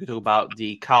is we can talk about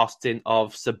the casting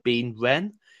of Sabine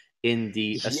Wren in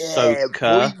the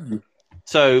Ahsoka.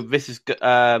 So this is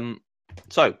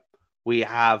so we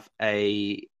have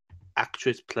a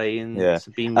actress playing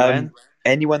Sabine Wren.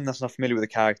 Anyone that's not familiar with the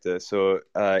character, so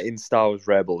in Star Wars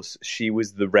Rebels, she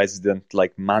was the resident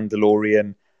like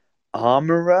Mandalorian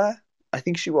armorer. I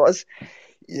think she was.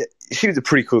 Yeah, she was a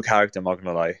pretty cool character. I'm not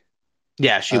gonna lie.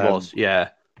 Yeah, she was. Yeah.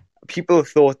 People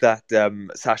thought that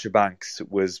Sasha Banks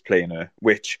was playing her,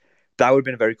 which that would have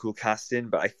been a very cool casting.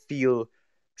 But I feel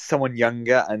someone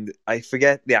younger, and I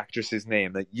forget the actress's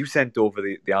name. Like you sent over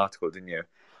the article, didn't you?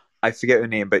 I forget her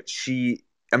name, but she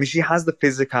has the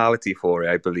physicality for it,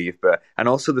 I believe, and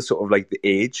also the sort of like the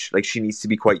age. Like she needs to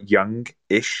be quite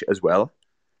young-ish as well.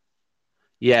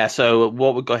 Yeah. So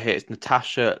what we've got here is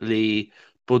Natasha Lee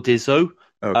Bordizzo.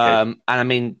 Okay. And I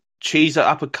mean, she's an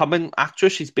up-and-coming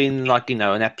actress. She's been like,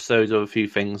 an episode of a few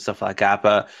things, stuff like that.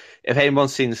 But if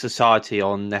anyone's seen The Society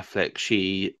on Netflix,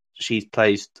 she's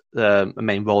plays a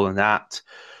main role in that.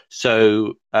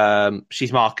 So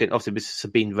she's marking, obviously, this is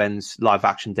Sabine Wren's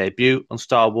live-action debut on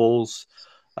Star Wars.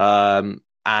 And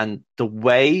the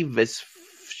way this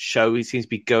show seems to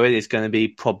be going is going to be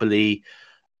probably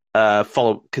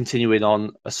continuing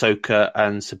on Ahsoka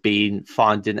and Sabine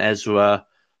finding Ezra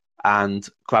and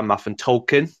Grand Moff and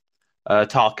Tolkien.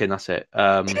 Tarkin, that's it.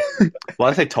 What did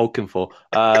I say Tolkien for?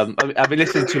 I've been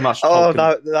listening to too much Tolkien.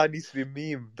 Oh, that needs to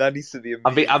be a meme. That needs to be a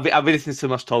meme. I've been listening to too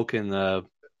much Tolkien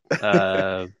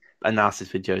analysis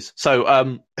videos. So,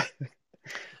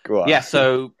 go on. Yeah,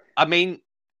 so, I mean,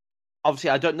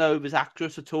 obviously, I don't know this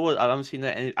actress at all. I haven't seen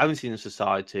The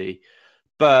Society.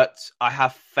 But I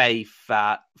have faith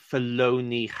that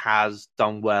Filoni has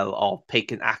done well of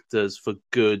picking actors for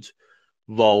good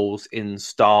roles in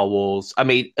Star Wars. I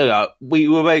mean, we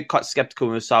were very quite skeptical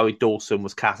when Rosario Dawson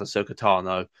was cast as Ahsoka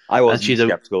Tano. I wasn't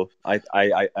skeptical. I'm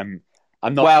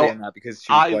not saying that because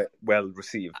she was quite well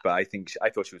received, but I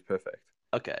thought she was perfect.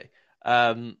 Okay.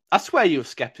 I swear you were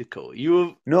skeptical. You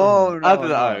were no. I don't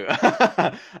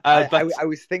know. I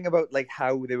was thinking about like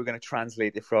how they were going to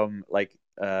translate it from like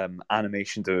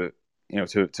animation to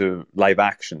to live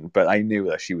action, but I knew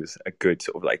that she was a good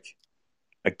sort of like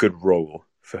a good role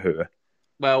for her.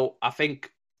 Well, I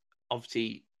think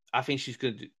she's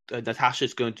going to do,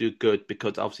 Natasha's going to do good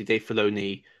because obviously Dave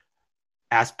Filoni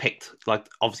has picked like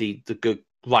obviously the good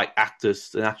right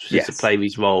actors and actresses to play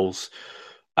these roles.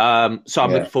 So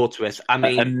I'm looking forward to it. I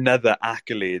mean, another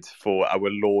accolade for our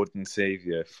Lord and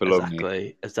Savior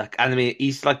Filoni. Exactly. And I mean,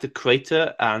 he's like the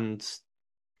creator and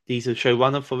he's a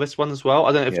showrunner for this one as well.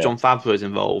 I don't know if Jon Favreau is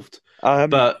involved,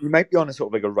 but he might be on a sort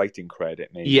of like a writing credit,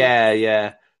 maybe.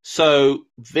 Yeah. So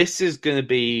this is going to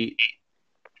be.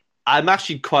 I'm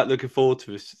actually quite looking forward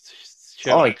to this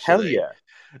show. Oh, hell yeah!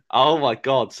 Oh my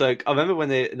god! So I remember when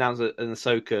they announced an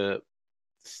Ahsoka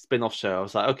spin-off show. I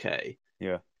was like, okay,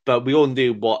 yeah. But we all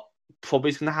knew what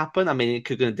probably is going to happen. I mean, it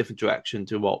could go in a different direction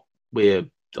to what we're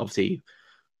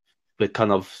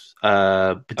kind of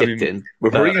predicting. I mean, we're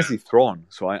probably going to see Thrawn,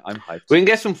 so I'm hyped. We're going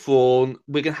to get some Thrawn.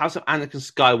 We're going to have some Anakin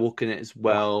Skywalker in it as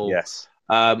well. Yes.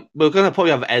 We're going to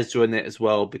probably have Ezra in it as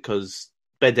well because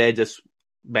they're just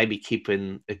maybe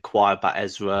keeping it quiet about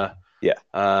Ezra. Yeah.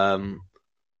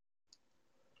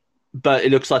 But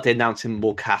it looks like they're announcing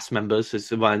more cast members as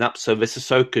they're running up. So this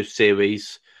Ahsoka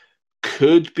series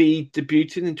could be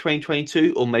debuting in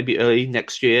 2022 or maybe early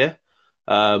next year.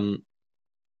 But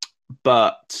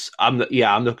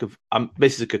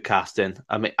this is a good casting.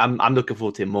 I mean, I'm looking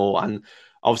forward to it more. And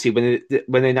obviously,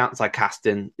 when they announce like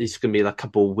casting, it's going to be like a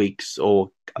couple of weeks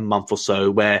or a month or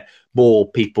so where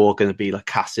more people are going to be like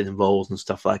casting in roles and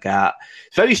stuff like that.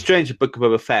 It's very strange with Book of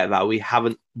Boba Fett that we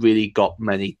haven't really got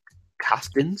many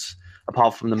castings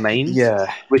apart from the mains.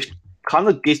 Yeah, which kind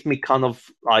of gives me kind of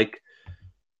like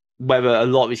whether a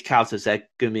lot of these characters that are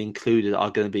going to be included are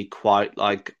going to be quite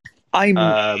like. I'm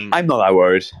not that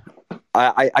worried.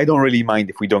 I don't really mind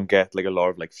if we don't get like a lot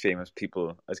of like famous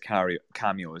people as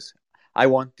cameos. I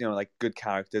want like good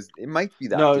characters. It might be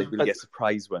that we'll get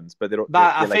surprise ones, but they're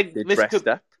dressed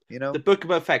up. The Book of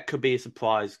Boba Fett could be a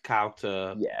surprise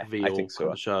character. I think so.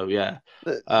 On the show, yeah.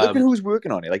 Look at who's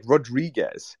working on it. Like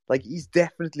Rodriguez. Like he's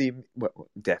definitely.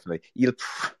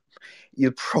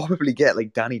 You'll probably get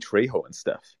like Danny Trejo and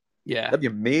stuff. Yeah, that'd be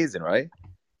amazing, right?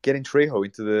 Getting Trejo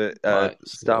into the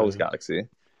Star Wars galaxy.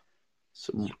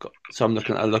 So I'm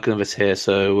looking at this here.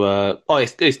 So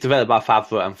it's developed by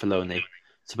Favreau and Filoni.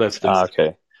 So both of them.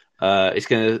 Okay. It's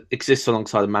going to exist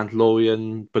alongside The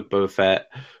Mandalorian, Book of Boba Fett,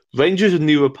 Rangers of the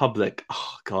New Republic.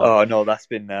 Oh god. Oh no, that's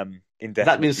been indefinitely.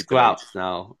 That's been scrapped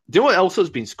now. Do you know what else has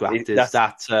been scrapped? Is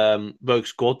that Rogue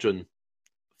Squadron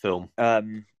film?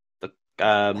 The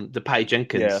Patty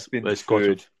Jenkins. Yeah, it's been Rogue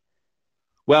Squadron.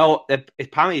 Well,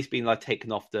 apparently it's been like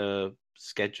taken off the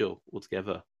schedule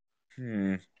altogether.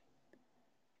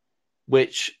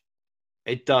 Which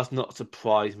it does not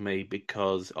surprise me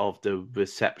because of the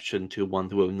reception to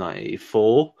Wonder Woman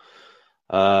 1984.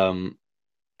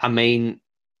 I mean,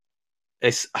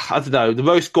 I don't know. The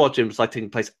Rogue Squadron was like taking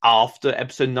place after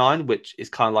Episode 9, which is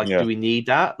kind of like, do we need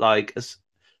that? Like,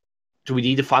 do we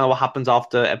need to find out what happens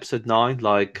after Episode 9?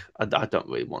 Like, I don't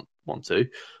really want to,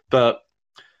 but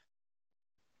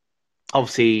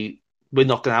obviously we're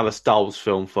not going to have a Star Wars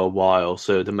film for a while,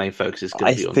 so the main focus is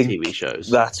going to be on TV shows.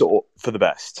 That's all for the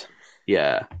best.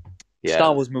 Yeah.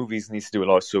 Star Wars movies needs to do a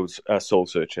lot of soul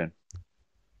searching.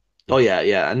 Oh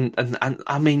yeah, and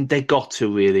I mean they got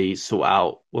to really sort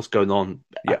out what's going on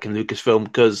back in Lucasfilm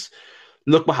because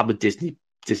look what happened with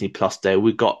Disney Plus Day.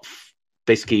 We got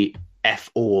basically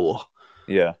all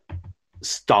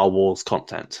Star Wars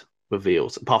content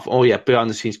reveals apart from behind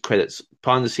the scenes credits,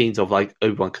 behind the scenes of like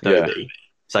Obi-Wan Kenobi. Yeah.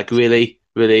 It's like really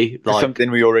like something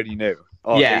we already knew.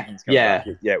 Oh, and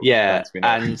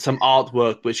some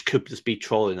artwork which could just be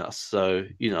trolling us. So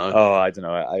Oh, I don't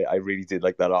know. I really did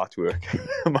like that artwork.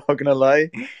 I'm not gonna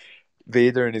lie.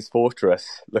 Vader in his fortress,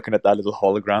 looking at that little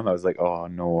hologram, I was like, oh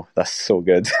no, that's so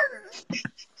good.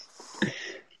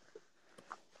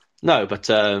 No, but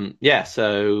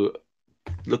So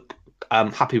look,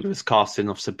 I'm happy with this casting.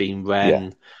 Obviously, being Ren.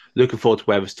 Yeah. Looking forward to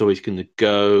where the story's going to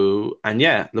go, and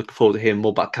looking forward to hearing more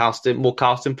about casting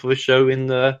for the show in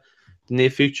the near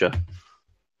future.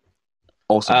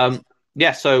 Awesome.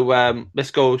 So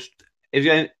let's go.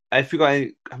 Have we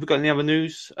got any other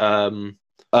news? I don't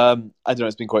know.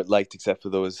 It's been quite light, except for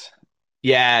those.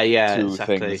 Yeah, two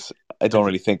exactly. things. I don't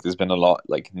really think there's been a lot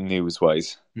like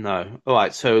news-wise. No. All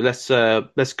right. So let's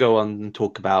go on and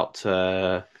talk about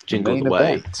Jingle All the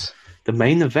Way. Event. The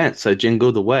main event. So Jingle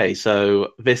All the Way. So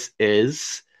this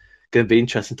is going to be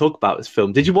interesting to talk about this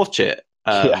film. Did you watch it?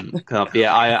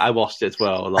 Yeah, I watched it as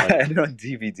well. Like, I had it on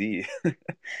DVD.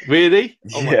 really?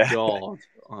 Oh my Yeah. god!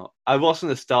 Oh, I watched a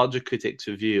Nostalgia Critics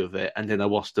review of it, and then I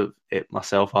watched it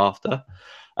myself after.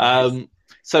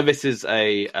 So this is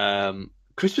a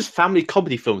Christmas family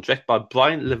comedy film directed by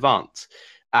Brian Levant,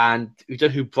 and you know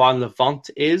who Brian Levant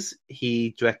is?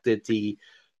 He directed the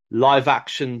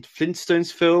live-action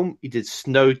Flintstones film. He did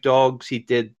Snow Dogs. He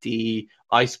did the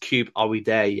Ice Cube, Are We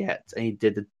There Yet? And he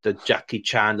did the Jackie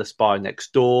Chan, The Spy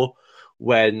Next Door,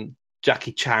 when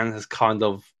Jackie Chan has kind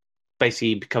of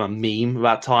basically become a meme at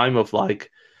that time of like,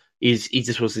 he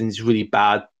just was in these really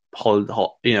bad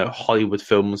Hollywood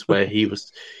films where he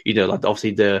was, like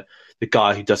obviously the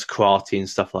guy who does karate and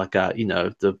stuff like that,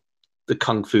 the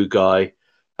kung fu guy.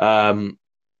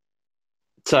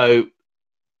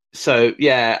 So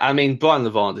yeah, I mean, Brian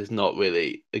Levant is not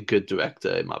really a good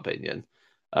director in my opinion,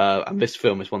 and this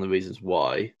film is one of the reasons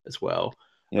why as well.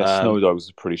 Yeah, Snow Dogs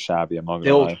is pretty shabby. I'm not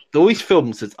gonna lie. All these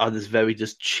films are just very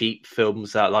just cheap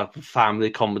films that like family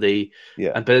comedy,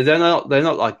 Yeah, but they're not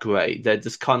like great. They're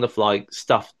just kind of like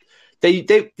stuff.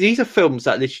 These are films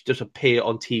that literally just appear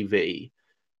on TV,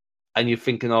 and you're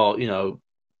thinking, oh,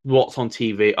 what's on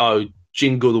TV? Oh,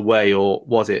 Jingle All the Way, or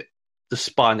was it The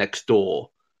Spy Next Door?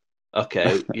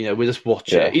 Okay, we just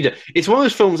watch it. It's one of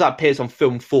those films that appears on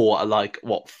Film 4 at like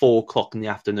 4:00 in the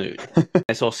afternoon.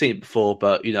 So I've seen it before,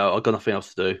 but I've got nothing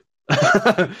else to do.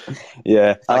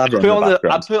 Yeah, I put it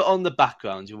on the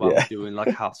background while I'm doing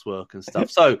like housework and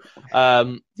stuff. So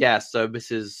so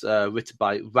this is written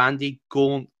by Randy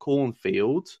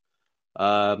Cornfield,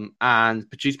 and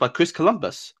produced by Chris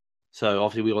Columbus. So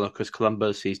obviously we all know Chris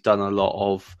Columbus. He's done a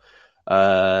lot of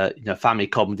family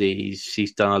comedies.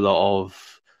 He's done a lot of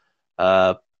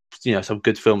some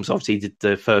good films. Obviously, he did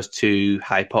the first 2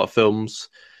 Harry Potter films.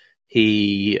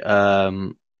 He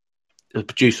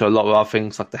produced a lot of other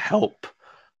things like The Help.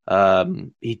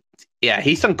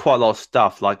 He's done quite a lot of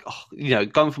stuff. Like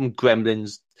gone from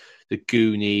Gremlins, The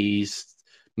Goonies,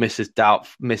 Mrs.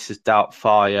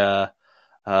 Doubtfire.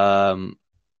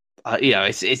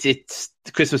 It's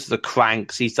Christmas of the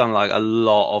Cranks. He's done like a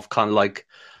lot of kind of like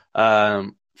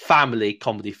family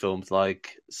comedy films,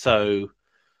 like so.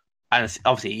 And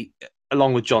obviously,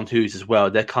 along with John Hughes as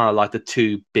well, they're kind of like the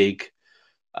 2 big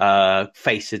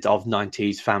faces of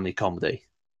 90s family comedy.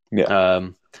 Yeah.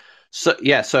 So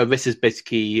this is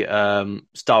basically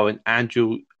starring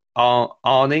Andrew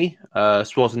Arnie,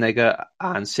 Schwarzenegger,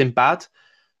 and Sinbad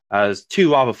as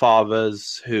 2 rival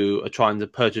fathers who are trying to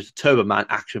purchase a Turbo Man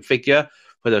action figure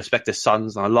for their respective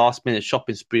sons on a last-minute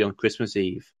shopping spree on Christmas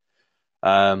Eve.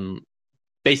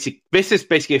 This is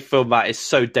basically a film that is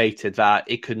so dated that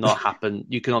it could not happen.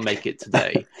 You cannot make it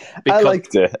today. I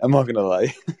liked it. I'm not gonna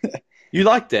lie. You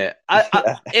liked it.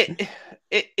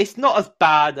 It's not as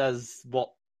bad as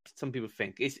what some people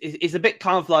think. It's a bit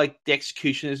kind of like the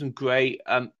execution isn't great.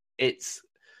 It's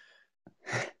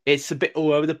a bit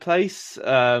all over the place.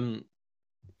 It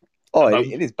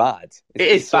is bad. It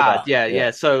is so bad.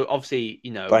 Yeah. So obviously,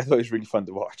 But I thought it was really fun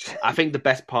to watch. I think the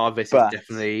best part of this is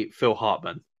definitely Phil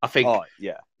Hartman. I think. Oh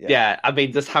yeah. I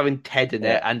mean, just having Ted in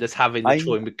it and just having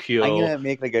Troy McClure. I'm gonna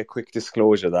make like a quick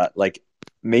disclosure that like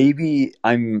maybe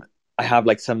I have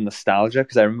like some nostalgia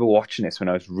because I remember watching this when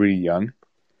I was really young.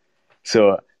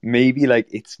 So maybe like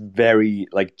it's very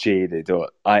like jaded, or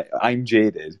I'm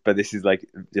jaded, but this is like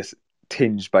just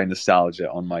tinged by nostalgia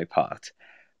on my part.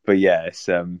 But yeah, it's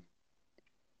the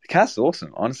cast is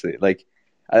awesome, honestly. Like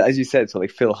as you said, so like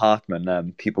Phil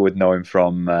Hartman, people would know him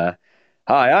from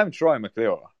Hi, I'm Troy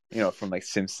McClure, from like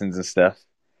Simpsons and stuff.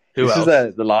 This is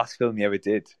the last film he ever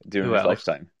did during his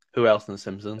lifetime. Who else in The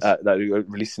Simpsons? That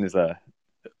released in his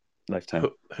lifetime.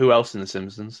 Who else in The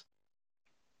Simpsons?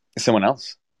 Someone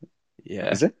else. Yeah.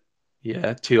 Is it?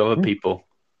 Yeah, 2 other people.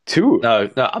 2? No.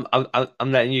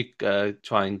 I'm letting you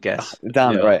try and guess.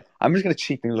 Damn it! Right. I'm just gonna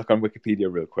cheat and look on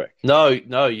Wikipedia real quick. No,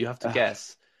 you have to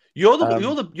guess. You're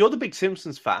the big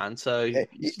Simpsons fan, so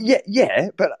yeah,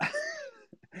 but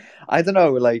I don't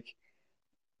know. Like,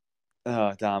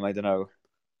 oh damn, I don't know.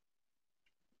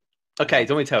 Okay,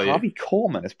 let me tell you. Harvey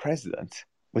Korman as president.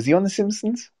 Was he on The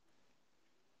Simpsons?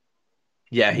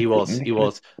 Yeah, he was. He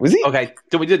was. Was he? Okay,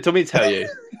 do me to tell you.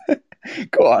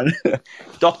 Go on.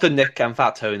 Dr. Nick and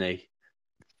Fat Tony.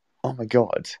 Oh my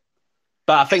god.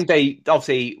 But I think they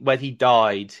obviously when he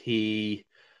died, he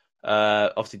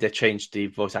Obviously, they changed the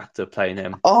voice actor playing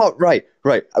him. Oh, right.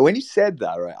 When you said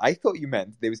that, right, I thought you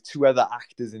meant there was two other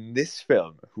actors in this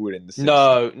film who were in The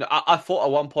Simpsons. No, I thought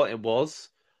at one point it was,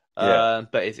 Yeah.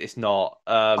 but it's not.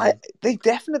 They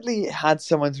definitely had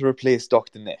someone to replace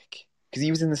Dr. Nick because he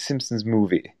was in the Simpsons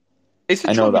movie. Is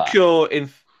the I know Troy that. McClure in?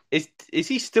 Is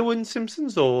he still in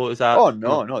Simpsons or is that? Oh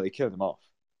no, they killed him off.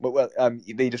 Well,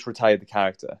 they just retired the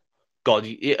character. God,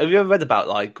 have you ever read about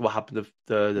like what happened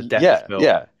to the death of Bill?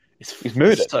 Yeah. He's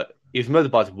murdered. He was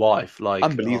murdered by his wife. Like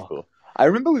unbelievable. I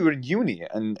remember we were in uni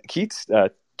and Keith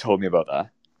told me about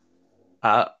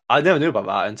that. I never knew about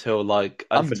that until like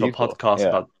I listened to a podcast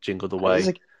about Jingle All the Way. It was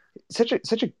like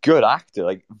such a good actor,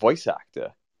 like voice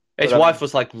actor. His wife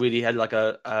was like really had like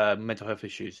a mental health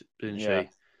issues, didn't she?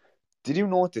 Did you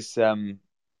notice the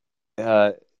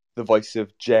voice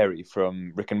of Jerry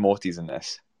from Rick and Morty's in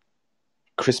this?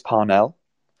 Chris Parnell.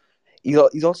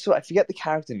 He's also, I forget the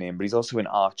character name, but he's also in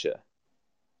Archer.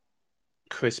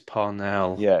 Chris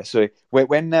Parnell. Yeah. So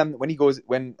when he goes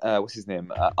what's his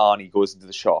name, Arnie goes into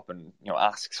the shop and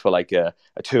asks for like a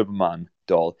Turbo Man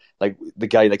doll, like the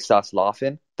guy like starts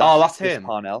laughing. That's Chris him.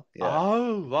 Parnell. Yeah.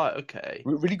 Oh right, okay.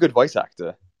 Really good voice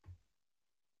actor.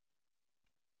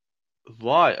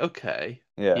 Right, okay.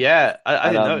 Yeah.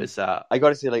 I didn't notice that. I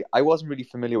gotta say, like, I wasn't really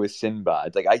familiar with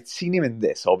Sinbad. Like, I'd seen him in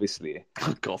this, obviously.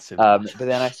 Oh God, Sinbad. But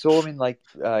then I saw him in like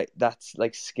that's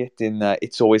like skit in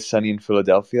It's Always Sunny in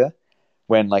Philadelphia,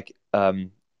 when like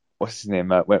what's his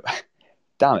name?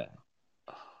 Damn it.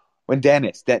 When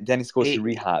Dennis goes to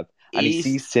rehab and he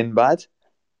sees Sinbad.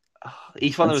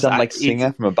 He's one of those some like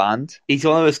singer from a band. He's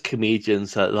one of those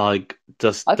comedians that like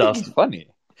just. I think he's funny.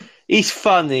 He's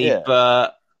funny,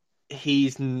 but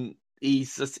he's not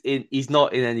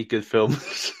in any good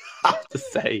films. I have to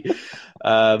say,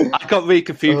 I got really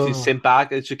confused with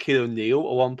Sinbad and Shaquille O'Neal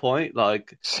at one point.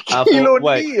 Like Shaquille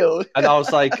O'Neal, and I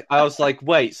was like,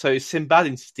 wait, so is Sinbad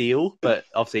in Steel? But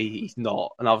obviously he's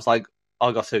not. And I was like,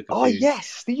 I got so confused. Oh yes,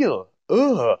 Steel.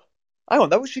 Ugh. Hang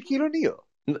on, that was Shaquille O'Neal.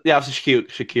 Yeah, it was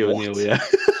Shaquille O'Neal. Yeah,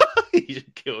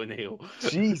 Shaquille O'Neal.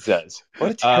 Jesus,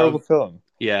 what a terrible film.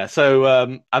 Yeah.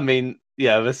 So I mean,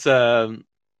 yeah, let's dive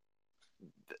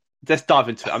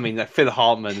into it. I mean, like, Phil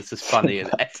Hartman is just funny, and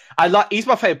he's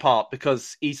my favorite part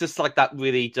because he's just like that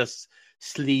really just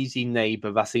sleazy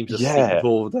neighbor that seems to sleep with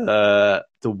all the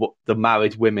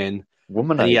married women.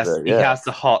 Womanizer. He has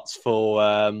the hots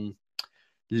for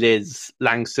Liz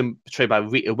Langston, portrayed by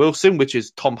Rita Wilson, which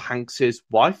is Tom Hanks's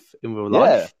wife in real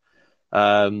life.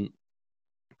 I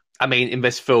mean, in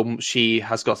this film, she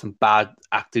has got some bad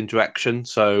acting direction,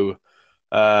 so.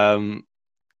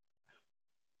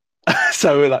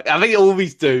 So like, I think all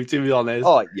these do, to be honest.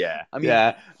 Oh yeah, I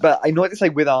mean, but I noticed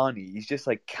like with Arnie, he's just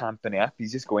like camping up.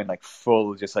 He's just going like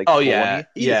full, just like corny.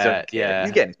 He's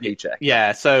getting his paycheck.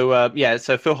 Yeah, so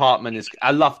Phil Hartman is. I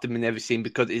loved him in every scene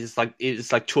because it's like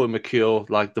Troy McClure,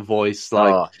 like the voice,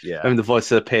 like when the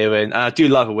voice is appearing. And I do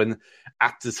love it when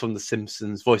actors from The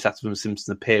Simpsons, voice actors from The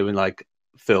Simpsons, appear in like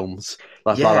films,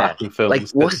 like live acting films. Like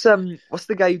what's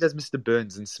the guy who does Mr.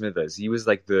 Burns and Smithers? He was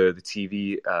like the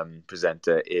TV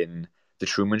presenter in The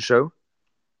Truman Show.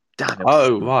 Damn.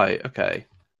 Right, okay.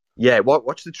 Yeah,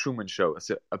 watch The Truman Show. It's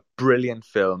a brilliant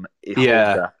film.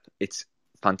 It's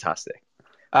fantastic.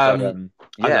 I don't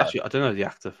know the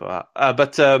actor for that. I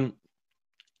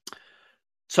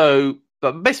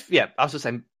was just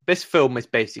saying, this film is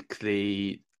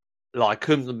basically like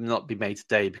couldn't not be made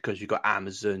today because you've got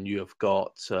Amazon, you've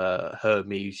got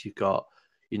Hermes, you've got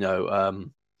a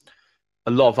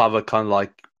lot of other kind of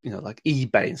like like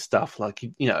eBay and stuff, like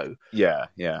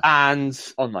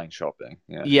and online shopping,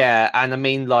 and I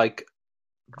mean like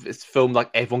this film, like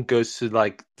everyone goes to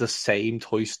like the same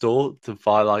toy store to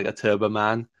buy like a Turbo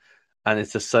Man, and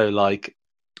it's just so like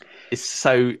it's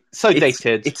so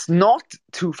dated. It's not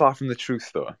too far from the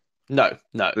truth though. No,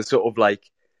 the sort of like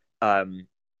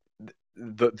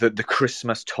the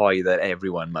Christmas toy that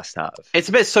everyone must have. It's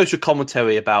a bit of social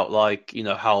commentary about like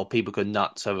how people go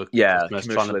nuts over Christmas,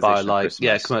 trying to buy like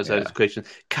commercialization,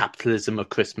 capitalism of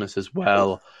Christmas as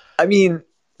well. I mean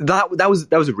that was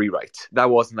a rewrite. That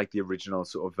wasn't like the original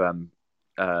sort of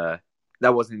that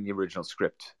wasn't in the original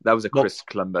script. That was a Chris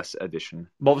Columbus edition.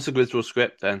 What was the original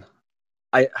script then?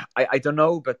 I don't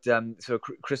know, but so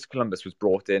Chris Columbus was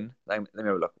brought in. Let me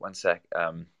have a look. One sec.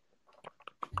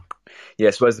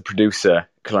 So as the producer,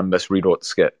 Columbus rewrote the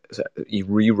script. He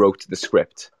rewrote the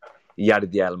script. He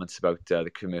added the elements about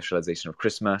the commercialization of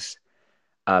Christmas,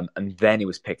 and then it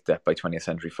was picked up by 20th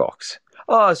Century Fox.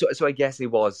 Oh, so I guess it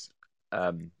was.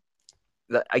 I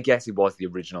guess it was the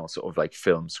original sort of like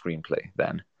film screenplay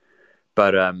then,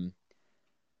 but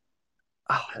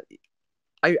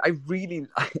I really,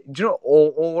 do you know,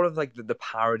 all of like the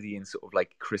parody and sort of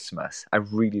like Christmas, I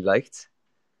really liked.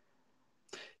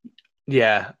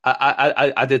 Yeah,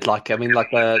 I did like it. I mean,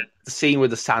 like the scene with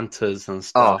the Santas and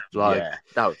stuff. Like, yeah,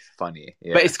 that was funny.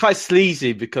 Yeah. but it's quite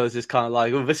sleazy because it's kind of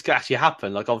like, oh, this could actually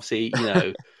happen. Like, obviously,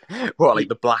 What, like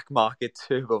the black market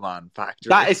Turboman factory?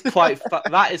 that is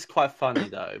that is quite funny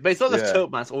though. But it's not just Yeah.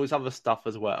 Turtman; it's always other stuff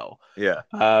as well. Yeah.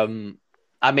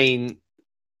 I mean,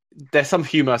 there's some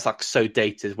humor that's like so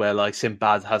dated where like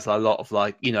Sinbad has a lot of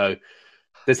like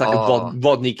there's like Oh. a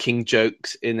Rodney King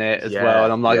jokes in it as Yeah, well,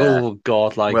 and I'm like, yeah. oh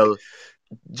god, like, Well,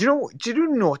 do you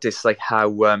notice like how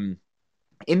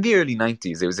in the early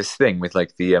 90s there was this thing with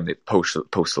like the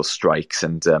postal strikes,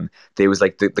 and there was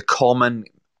like the common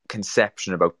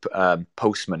conception about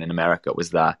postmen in America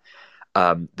was that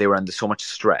they were under so much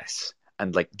stress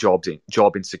and like job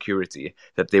insecurity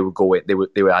that they would go in, they were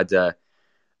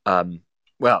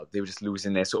just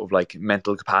losing their sort of like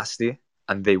mental capacity,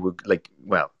 and they would like,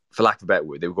 well, for lack of a better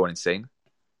word, they were going insane.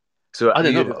 So I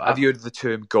don't know. have you heard of the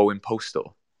term going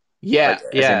postal? Yeah,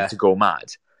 Like, as in to go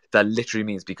mad. That literally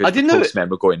means because the postmen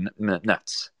were going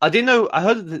nuts. I didn't know. I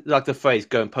heard like the phrase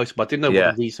 "going postal," but I didn't know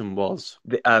what the reason was.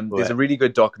 There's a really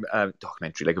good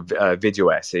documentary, like a video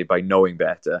essay by Knowing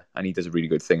Better, and he does a really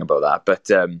good thing about that. But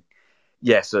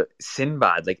so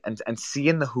Sinbad, like, and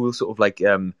seeing the whole sort of like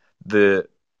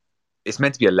it's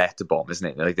meant to be a letter bomb, isn't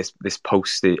it? Like this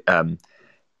post a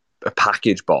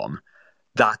package bomb.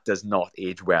 That does not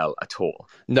age well at all.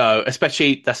 No,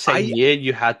 especially the same year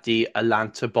you had the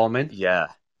Atlanta bombing. Yeah.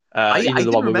 I didn't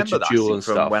remember that scene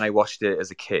from when I watched it as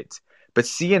a kid. But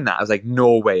seeing that, I was like,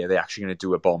 no way are they actually going to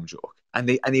do a bomb joke. And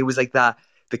it was like that,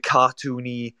 the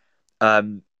cartoony,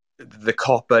 the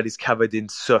copper is covered in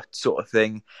soot sort of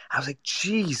thing. I was like,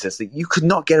 Jesus, like, you could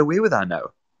not get away with that now.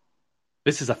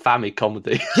 This is a family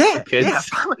comedy. Yeah, a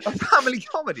family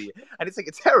comedy. And it's like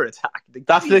a terror attack. Like,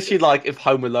 that's literally like if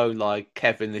Home Alone, like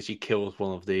Kevin literally kills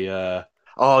one of the...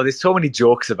 Oh, there's so many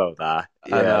jokes about that.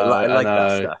 Yeah, I like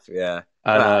that stuff, yeah.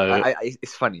 I know.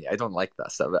 It's funny. I don't like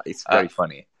that stuff. It's very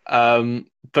funny.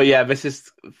 But yeah, this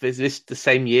is the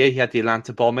same year he had the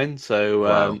Atlanta bombing.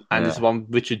 So this one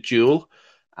Richard Jewell,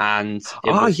 and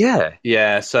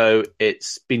so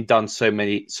it's been done so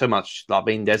much. I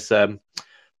mean, there's the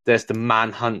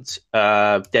Manhunt,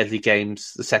 Deadly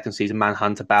Games, the second season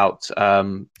Manhunt about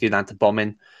the Atlanta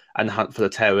bombing and the hunt for the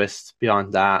terrorists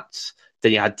behind that.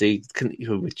 Then you had the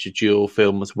Richard Jewell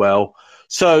film as well.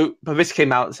 So, but this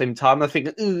came out at the same time. And I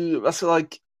think that's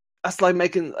like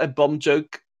making a bomb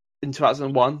joke in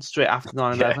 2001, straight after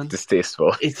 9/11. Yeah,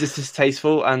 distasteful. It's just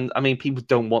distasteful, and I mean, people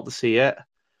don't want to see it.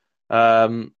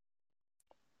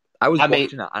 I was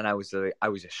watching that, and I was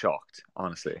just shocked,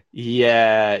 honestly.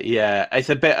 Yeah, it's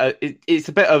a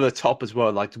bit over the top as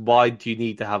well. Like, why do you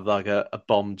need to have like a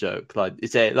bomb joke? Like,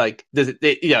 is there like is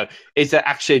there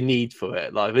actually a need for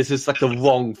it? Like, this is like the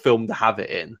wrong film to have it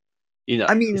in.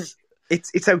 I mean,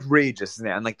 it's outrageous, isn't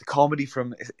it? And like the comedy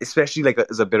from, especially like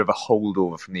as a bit of a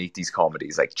holdover from the 80s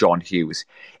comedies, like John Hughes,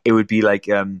 it would be like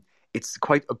it's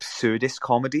quite absurdist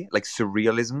comedy, like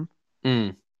surrealism.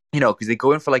 Because they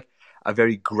go in for like a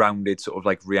very grounded sort of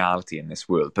like reality in this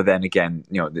world, but then again,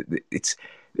 it's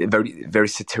very, very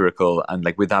satirical, and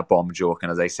like with that bomb joke,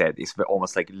 and as I said, it's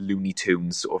almost like Looney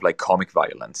Tunes sort of like comic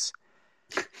violence.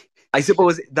 I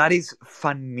suppose that is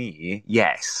funny,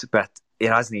 yes, but it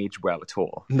hasn't aged well at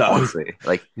all. No, honestly,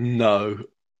 like no.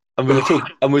 And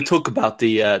we'll talk about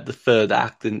the third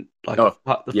act and like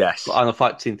the final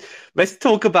fight scene. Let's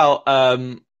talk about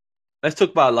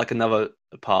like another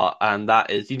part, and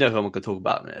that is, who I'm going to talk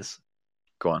about in this.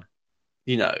 Go on.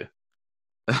 We got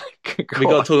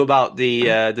to talk about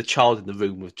the child in the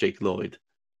room with Jake Lloyd.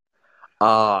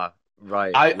 Ah,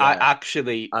 right. I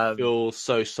actually feel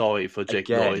so sorry for Jake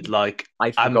Lloyd. Like,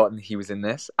 I'd forgotten he was in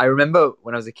this. I remember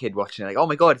when I was a kid watching it, like, oh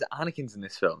my god, Anakin's in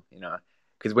this film.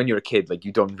 Because when you're a kid, like,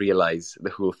 you don't realize the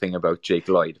whole thing about Jake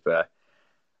Lloyd, but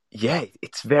yeah,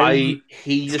 it's very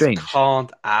strange. Just can't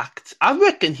act. I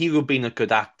reckon he would have been a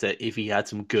good actor if he had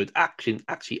some good acting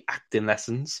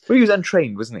lessons. Well, he was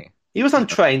untrained, wasn't he? He was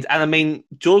untrained, and I mean,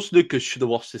 George Lucas should have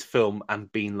watched this film and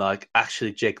been like,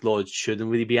 actually, Jake Lloyd shouldn't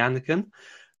really be Anakin.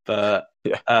 But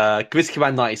this came out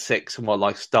in 96, and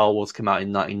like Star Wars came out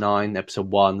in 99, Episode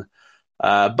 1.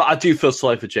 But I do feel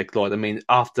sorry for Jake Lloyd. I mean,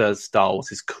 after Star Wars,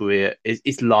 his career,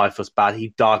 his life was bad.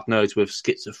 He diagnosed with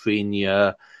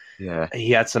schizophrenia. Yeah, he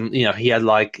had some,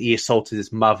 he assaulted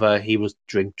his mother. He was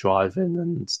drink driving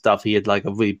and stuff. He had like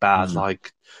a really bad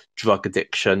like drug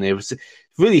addiction. It was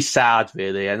really sad,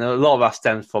 really, and a lot of that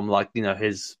stems from like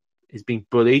his being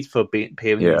bullied for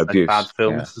appearing in like, bad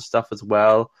films and stuff as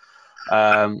well.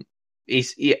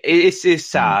 It's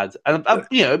sad, and but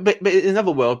in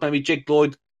another world, maybe Jake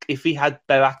Lloyd, if he had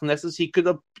better acting lessons, he could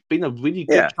have been a really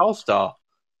good child star.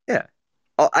 Yeah,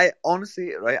 I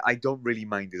honestly, right, I don't really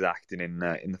mind his acting in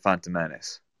the Phantom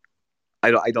Menace.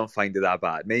 I don't find it that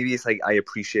bad. Maybe it's like I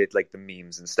appreciate like the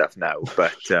memes and stuff now,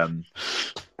 but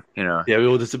yeah, we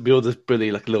all just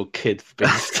bully like a little kid for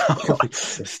being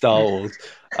Star Wars.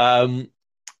 Are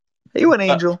you an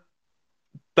angel?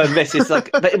 But this is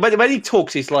like, but when he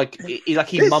talks, it's like he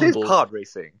this mumbles. Is pod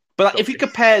racing. But like, if you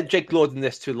compare Jake Lloyd in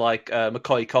this to like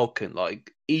Macaulay Culkin,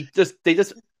 like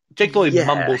Jake Lloyd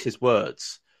mumbles his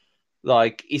words.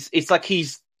 Like it's like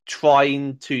he's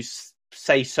trying to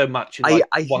say so much in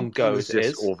like one go. He was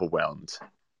just overwhelmed.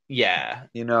 Yeah,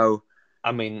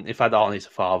 I mean, if I had Arnie's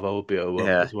father, I would be overwhelmed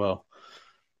as well.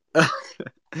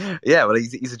 Yeah, well,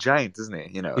 he's a giant, isn't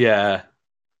he? Yeah.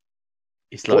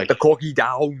 It's put the cookie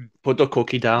down. Put the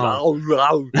cookie down.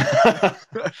 Row.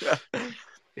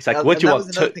 It's like, what do you want? That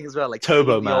was another thing as well. Like,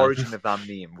 Turbo Man. The origin of that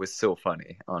meme was so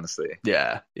funny, honestly.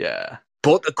 Yeah.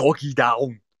 Put the cookie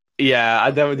down. Yeah,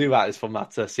 I never knew that. It's from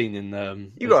that scene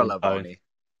in. You gotta love Arnie.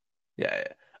 Yeah.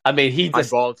 I mean, he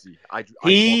just. I'm ballsy. I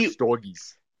watch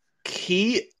doggies.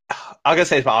 I'm gonna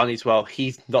say this about Arnie as well.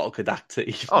 He's not a good actor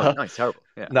either. Oh, no, he's terrible.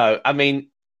 Yeah. No, I mean,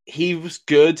 he was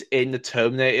good in the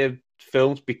Terminator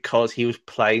films because he was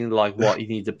playing like what he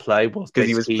needed to play. Because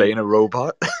he was playing a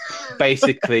robot.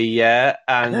 Basically, yeah.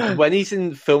 And when he's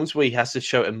in films where he has to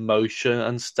show emotion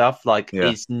and stuff, like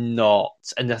he's not,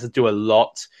 and has to do a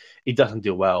lot, he doesn't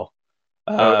do well.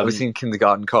 Was he in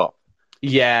Kindergarten Cop?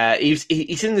 Yeah, he's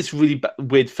in this really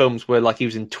weird films where like he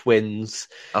was in Twins.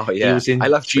 Oh yeah, he was in I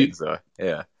love Twins though.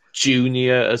 Yeah,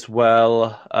 Junior as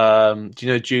well. Do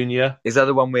you know Junior? Is that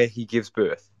the one where he gives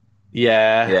birth?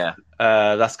 Yeah.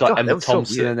 That's got Emma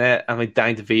Thompson in it, and like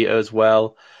Danny DeVito as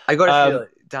well. I got to feel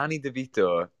Danny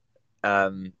DeVito,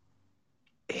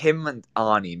 him and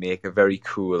Arnie make a very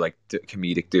cool like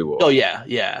comedic duo. Oh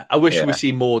yeah. I wish we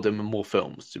see more of them in more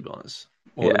films. To be honest,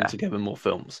 more of them together in more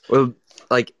films. Well,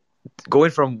 like going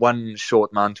from one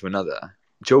short man to another,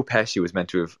 Joe Pesci was meant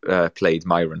to have played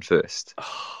Myron first.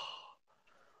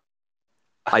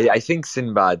 I think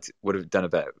Sinbad would have done a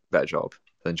better job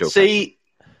than Joe Pesci.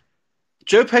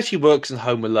 Joe Pesci works in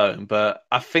Home Alone, but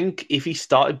I think if he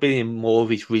started being in more of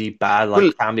these really bad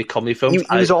family comedy films,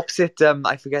 he was opposite.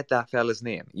 I forget that fella's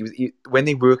name. When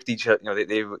they worked each other,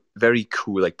 they were very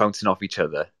cool, like bouncing off each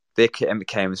other. Their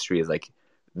chemistry is like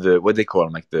what do they call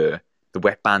them, like the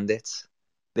wet bandits.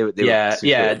 They were yeah.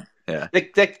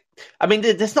 I mean,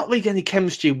 there's not really any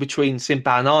chemistry between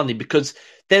Sinbad and Arnie because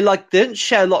they don't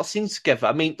share a lot of scenes together.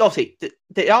 I mean, obviously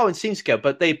they are in scenes together,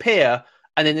 but they appear.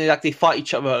 And then they fight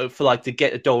each other for like to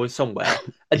get the door in somewhere,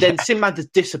 and then Sinbad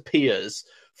just disappears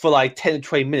for like 10 or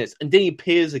 20 minutes, and then he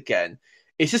appears again.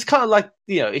 It's just kind of like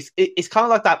it's kind of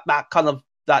like that kind of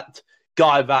that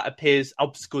guy that appears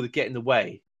obstacle to get in the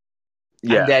way,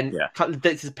 and then kind of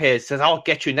disappears, says I'll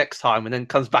get you next time, and then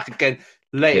comes back again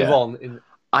later on in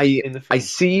the film. I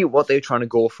see what they're trying to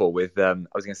go for with I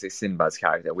was going to say Sinbad's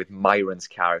character with Myron's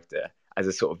character as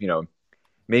a sort of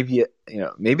maybe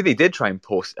they did try and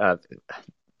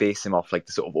base him off like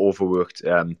the sort of overworked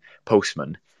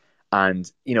postman,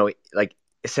 and like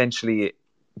essentially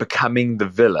becoming the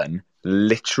villain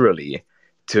literally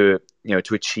to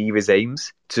achieve his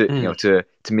aims, to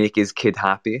make his kid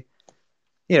happy.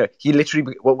 He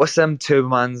literally what's Turbo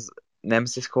Man's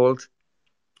nemesis called?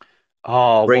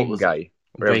 Brain Guy,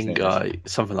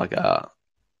 something like that.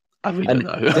 I really don't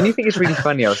know. Don't you think it's really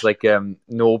funny? I was like,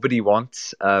 nobody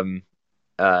wants.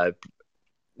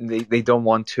 They don't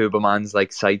want Turbo Man's like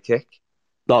sidekick,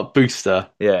 like Booster.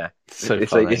 Yeah, it's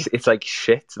funny. It's like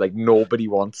shit. Like nobody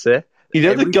wants it.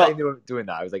 The guy they were doing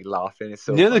that, I was like laughing. It's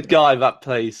so the guy that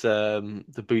plays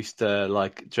the Booster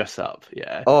like dress up.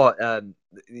 Yeah. Oh,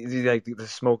 like the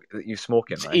smoke that you're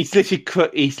smoking. Right?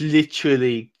 He's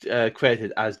literally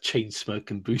credited as chain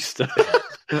smoking Booster.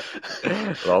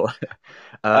 Well,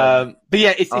 but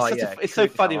yeah, it's so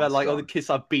funny that like all the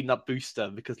kids are beating up Booster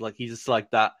because like he's just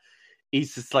like that.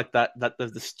 He's just like that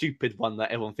the stupid one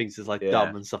that everyone thinks is like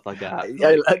dumb and stuff like that.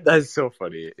 Yeah, that's so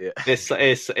funny. Yeah,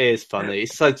 it's funny.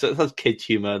 It's such kid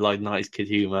humor, like nice kid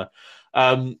humor.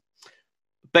 But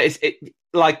it's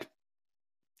like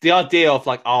the idea of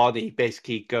like Arnie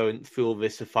basically going through all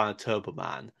this to find a Turbo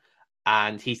Man,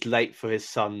 and he's late for his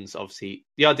sons. Obviously,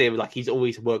 the idea of like he's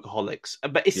always workaholics.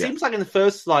 But it seems like in the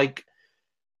first like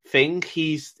thing,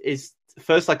 his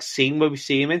first like scene where we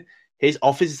see him in. His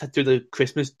office is to do the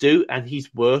Christmas do, and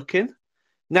he's working.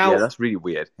 Now, that's really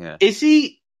weird. Yeah, is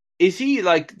he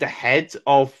like the head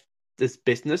of this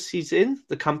business he's in,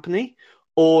 the company,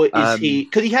 or is he?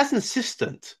 Because he has an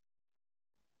assistant.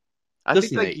 I doesn't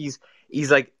think like he?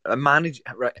 he's like a manager,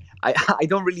 right? I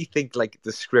don't really think like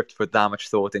the script put that much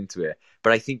thought into it,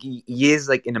 but I think he is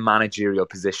like in a managerial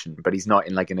position, but he's not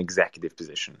in like an executive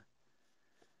position.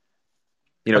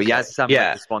 You know, he Okay. has some like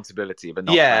Yeah. responsibility, but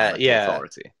not that Yeah. much Yeah.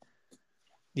 authority.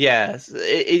 Yes,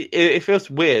 it feels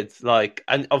weird. Like,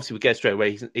 and obviously we get straight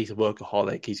away. He's a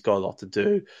workaholic. He's got a lot to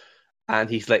do, and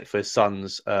he's late for his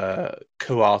son's karate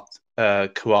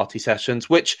sessions.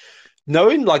 Which,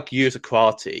 knowing like years of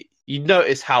karate, you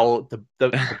notice how the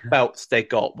belts they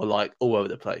got were like all over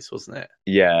the place, wasn't it?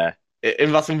 Yeah, It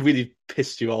must have really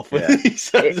pissed you off when yeah. he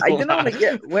says I all don't know, that. like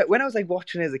yeah. When I was like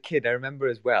watching it as a kid, I remember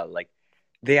as well, like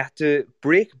they had to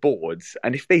break boards,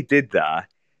 and if they did that,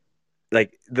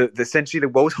 like the essentially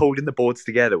what was holding the boards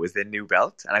together was their new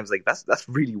belt, and I was like, that's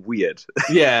really weird.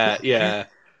 Yeah, yeah.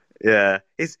 Yeah,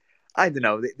 it's I don't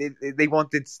know. They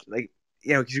wanted like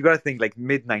because you got to think like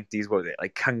mid-90s, what was it,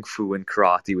 like kung fu and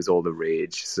karate was all the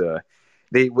rage. So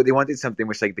they wanted something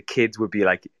which like the kids would be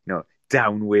like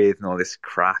down with and all this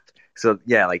crap. So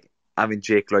yeah, like having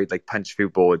Jake Lloyd like punch a few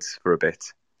boards for a bit,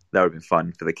 that would have been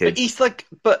fun for the But kids. he's like,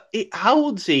 how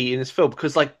old is he in this film?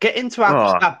 Because like getting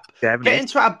to Seven, get eight.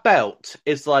 into a belt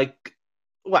is like,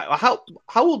 well, how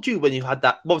old were you when you had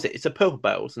that? What was it? It's a purple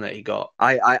belt, isn't it? He got.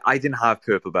 I didn't have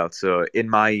purple belt, so in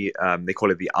my they call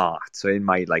it the art. So in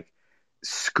my like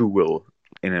school,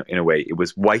 in a way, it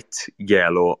was white,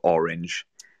 yellow, orange,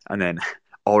 and then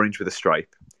orange with a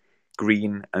stripe,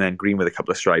 green, and then green with a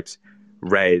couple of stripes,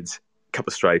 red, couple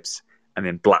of stripes, and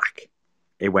then black.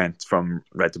 It went from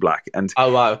red to black, and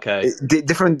Oh right, okay.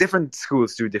 different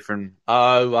schools do different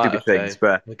Oh right, stupid okay. things,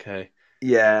 but Okay.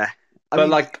 yeah. But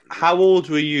like, how old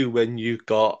were you when you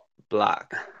got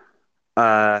black?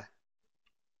 I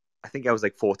think I was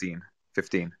like 14,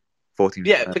 15. 14.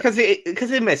 Yeah, because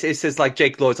it says like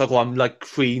Jake Lloyd's like, I'm like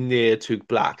 3 near to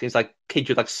black. It's like kid,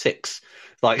 you're like 6.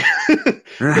 Like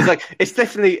it's like it's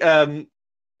definitely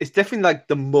like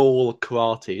the mall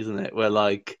karate, isn't it? Where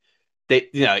like they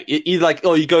you like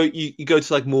you go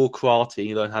to like more karate,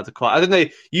 you learn how to karate. I don't know.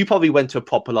 You probably went to a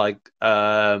proper like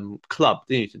club,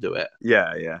 didn't you, to do it?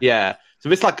 Yeah. Yeah.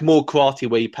 So it's like more karate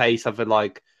where you pay something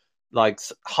like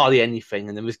hardly anything,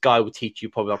 and then this guy will teach you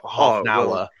probably like half an hour.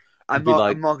 Well, I'm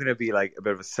not going to be like a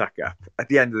bit of a suck up. At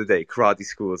the end of the day, karate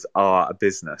schools are a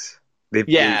business. They've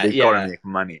got to make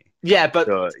money. Yeah, but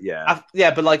so,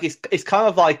 but like it's kind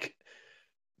of like,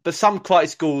 but some karate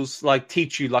schools like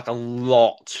teach you like a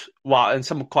lot, and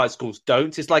some karate schools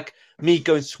don't. It's like me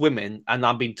going swimming and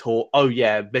I'm being taught, oh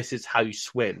yeah, this is how you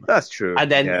swim. That's true.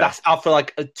 And then that's after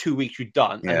like 2 weeks you're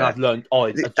done, and I've learned. Oh,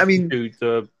 do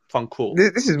the front crawl.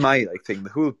 This is my like thing. The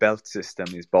whole belt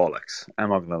system is bollocks. I'm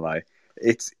not gonna lie.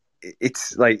 It's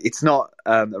like it's not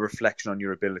a reflection on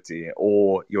your ability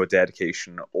or your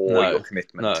dedication or your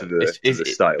commitment to the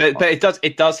style. But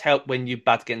it does help when you're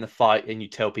about to get in the fight and you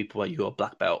tell people that you're a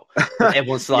black belt.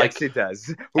 Everyone's like, yes, it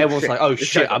does. Everyone's like, oh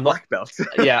shit, I'm black belt.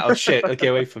 Yeah, oh shit,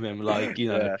 get away from him. Like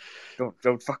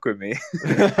don't fuck with me.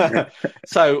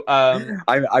 So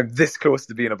I'm this close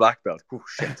to being a black belt. Oh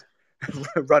shit.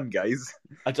 Run, guys.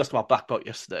 I just my black belt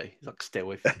yesterday. He's like, stay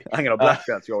away from me. I'm gonna black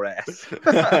belt your ass.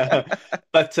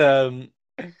 But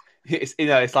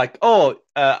it's like,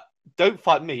 don't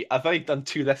fight me. I've only done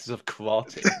 2 lessons of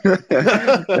karate.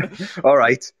 All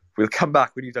right, we'll come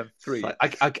back when you've done 3.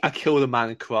 Like, I killed a man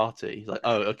in karate. He's like,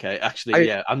 oh, okay.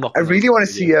 Actually, I'm not. I really want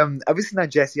to see. Have you seen that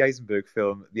Jesse Eisenberg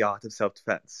film, The Art of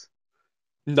Self-Defense?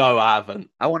 No, I haven't.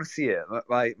 I want to see it.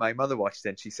 My mother watched it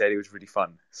and she said it was really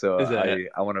fun. So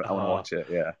I want to watch it.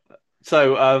 Yeah.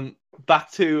 So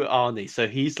back to Arnie. So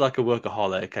he's like a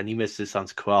workaholic and he misses his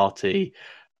son's karate,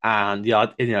 and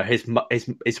his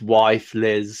wife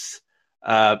Liz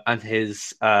and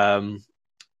his son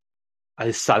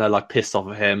are like pissed off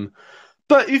at him.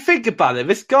 But you think about it,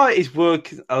 this guy is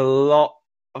working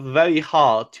very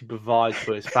hard to provide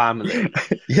for his family.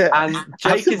 Yeah, and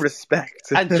Jake is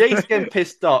respect. And Jake's getting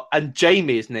pissed off, and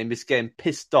Jamie, his name, is getting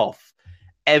pissed off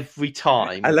every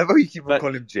time. I love how you keep on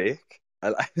calling him Jake.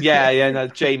 No,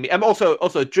 Jamie. And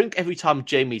also drink every time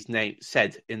Jamie's name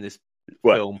said in this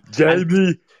film.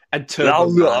 Jamie. And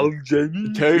Turbo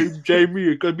Jamie,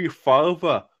 you're gonna be a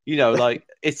father. Like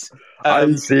it's.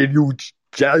 I'll save you,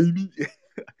 Jamie.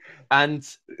 And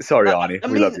sorry, Arnie,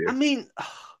 we love you. I mean,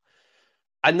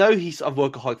 I know he's a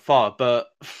workaholic father, but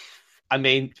I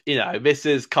mean, this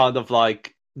is kind of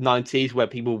like 90s where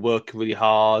people work really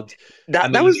hard.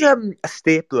 That was a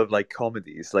staple of like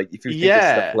comedies. Like if you think of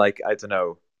stuff like, I don't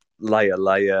know,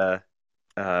 Liar.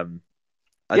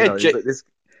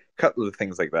 couple of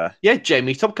things like that. Yeah,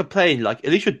 Jamie, stop complaining. Like,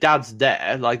 at least your dad's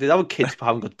there. Like, there's other kids who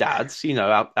haven't got dads,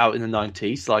 out in the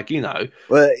 90s. Like,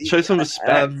 Well, show some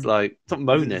respect. Like, stop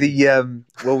moaning.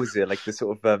 What was it, like the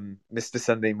sort of Mr.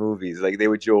 Sunday movies, like they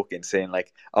were joking, saying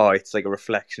like, oh, it's like a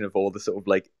reflection of all the sort of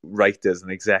like writers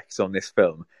and execs on this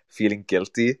film feeling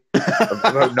guilty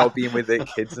about not being with their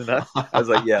kids and that. I was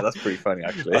like, yeah, that's pretty funny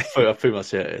actually. I pretty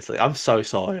much it. It's like, I'm so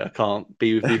sorry I can't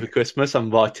be with you for Christmas. I'm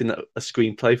writing a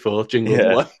screenplay for Jingle All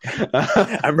the Way.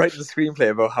 I'm writing a screenplay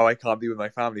about how I can't be with my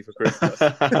family for Christmas.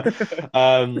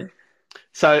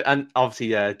 So, and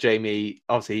obviously, Jamie,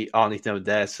 Arnie's never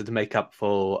there, so to make up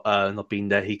for not being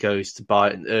there, he goes to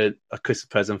buy a Christmas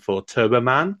present for Turbo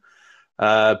Man,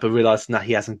 but realising that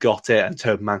he hasn't got it, and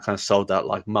Turbo Man kind of sold out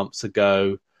like months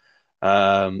ago,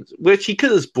 which he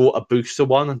could have bought a booster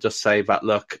one and just say that,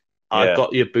 look, I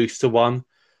got you a booster one.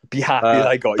 Be happy that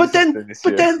I got you something this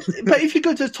year. But if you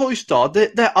go to the toy store,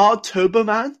 there are Turbo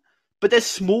Man, but there's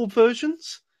small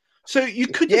versions. So you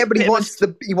could, but he wants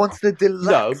the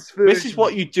deluxe version. This is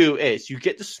what you do: is you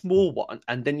get the small one,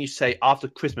 and then you say after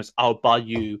Christmas, I'll buy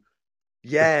you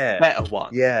the better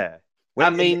one. Yeah, well, I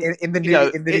mean, in the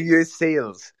New Year's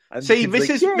sales. See, this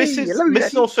is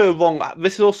also wrong.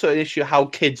 This is also an issue how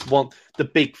kids want the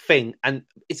big thing, and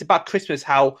it's about Christmas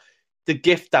how the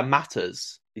gift that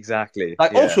matters. Exactly.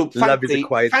 Like also, frankly,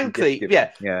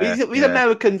 these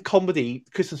American comedy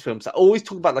Christmas films that always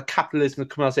talk about the capitalism and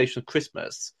commercialization of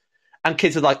Christmas. And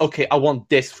kids are like, okay, I want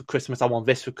this for Christmas. I want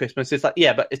this for Christmas. It's like,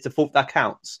 yeah, but it's the thought that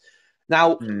counts.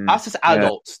 Now, us as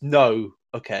adults know,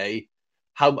 okay,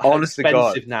 how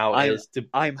expensive now it is.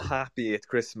 I'm happy at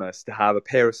Christmas to have a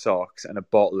pair of socks and a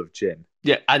bottle of gin.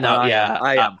 Yeah, I know.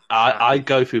 I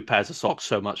go through pairs of socks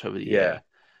so much over the year.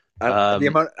 The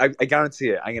amount, I guarantee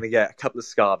it. I'm going to get a couple of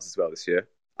scarves as well this year.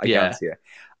 I guarantee it.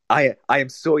 I am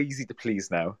so easy to please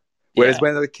now. Whereas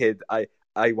when I was a kid, I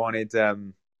wanted.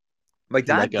 My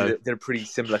dad did a pretty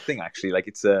similar thing, actually. Like,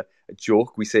 it's a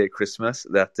joke we say at Christmas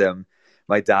that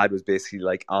my dad was basically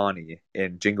like Arnie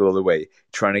in Jingle All the Way,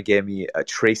 trying to get me a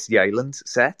Tracy Island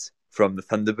set from the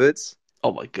Thunderbirds.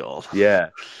 Oh my god! Yeah.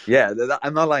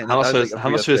 I'm not lying. How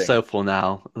much was it sell for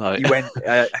now? Like... He went.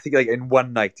 I think like in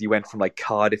one night he went from like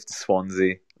Cardiff to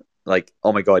Swansea. Like,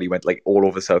 oh my god, he went like all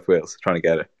over South Wales trying to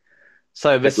get it.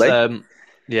 So this, so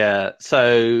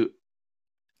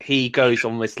he goes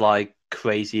on this like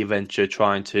crazy adventure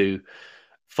trying to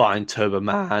find Turbo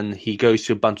Man. He goes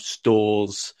to a bunch of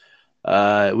stores.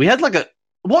 We had like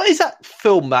what is that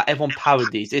film that everyone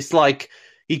parodies? It's like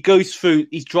he goes through,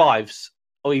 he drives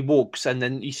or he walks, and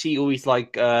then you see all these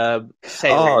like the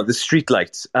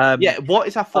streetlights. What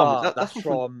is that from?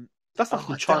 That's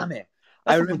from China.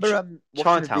 I remember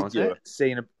watching a video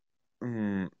saying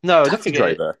no, Taxi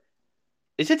Driver.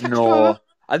 Is it Taxi Driver?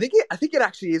 I think it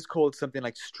actually is called something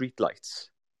like Streetlights.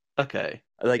 Okay,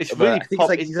 like it's really I think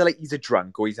it's like he's a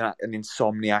drunk or he's an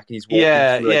insomniac and he's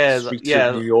walking through the streets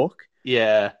of New York.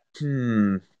 Yeah.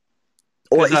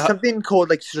 Or it's something called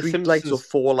like Street Lights or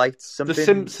Four Lights. Something. The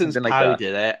Simpsons something like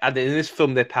parodied it, and in this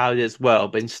film they parodied it as well.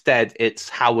 But instead, it's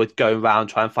Howard going around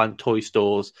trying to find toy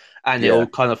stores, and it all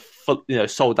kind of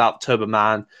sold out Turbo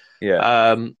Man.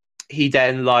 Yeah. He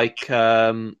then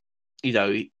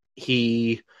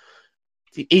he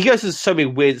goes to so many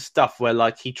weird stuff where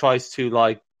like he tries to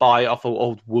like buy off an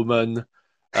old woman.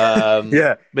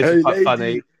 Which is quite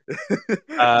funny.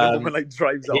 The woman like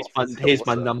drives off. Here's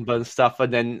my number and stuff,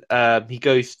 and then he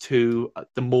goes to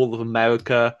the Mall of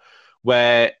America,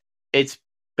 where it's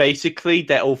basically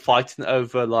they're all fighting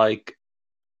over like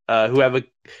whoever.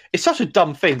 It's such a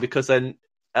dumb thing because then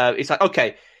it's like,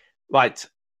 okay, right,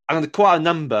 I'm going to call out a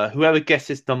number. Whoever gets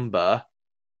this number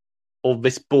or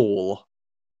this ball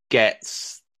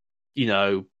gets,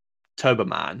 Turbo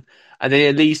Man. And then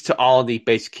it leads to Arnie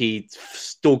basically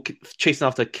still chasing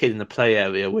after a kid in the play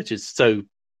area, which is so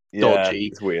dodgy.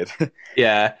 It's weird.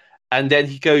 Yeah. And then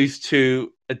he goes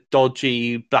to a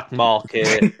dodgy black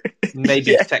market,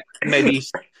 maybe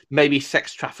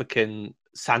sex trafficking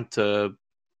Santa,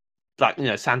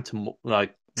 Santa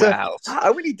like warehouse.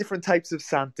 How many different types of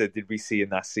Santa did we see in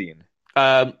that scene?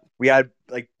 We had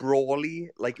like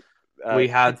Brawly, like. We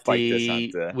had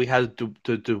the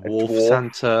dwarf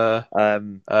Santa,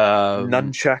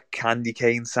 nunchuck candy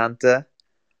cane Santa.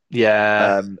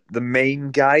 Yeah, the main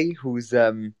guy who's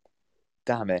damn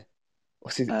it,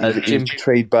 what's his Jim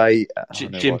portrayed by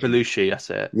Jim Belushi. That's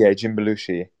it. Yeah, Jim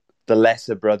Belushi, the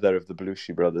lesser brother of the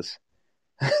Belushi brothers.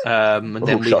 And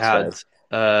then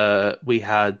we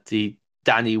had the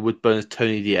Danny Woodburn as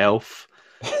Tony the Elf.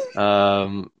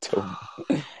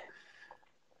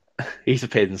 He's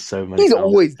appeared in so many He's films.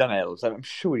 always done elves. I'm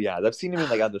sure he has. I've seen him in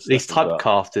like other stuff. He's as well.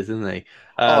 typecasted, isn't he?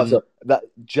 So that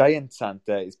giant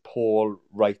Santa is Paul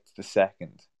Wright II.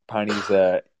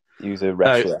 Apparently he was a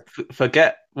wrestler.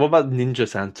 Forget, what about Ninja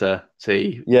Santa?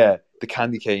 See? Yeah, the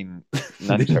candy cane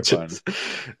nunchuck one.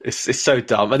 It's so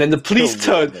dumb. And then the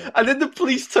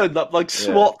police turn up, like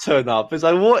SWAT turn up. It's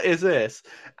like, what is this?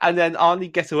 And then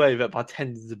Arnie gets away with it by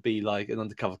pretending to be like an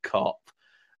undercover cop.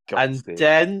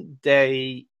 Then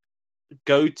they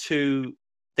go to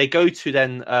a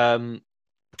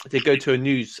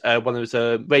news one of those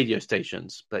radio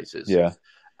stations places. Yeah.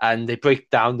 And they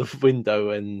break down the window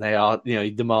and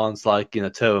he demands like,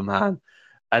 Turbo Man.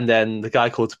 And then the guy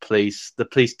calls the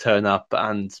police turn up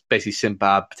and basically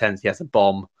Sinbad pretends he has a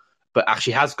bomb, but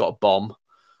actually has got a bomb.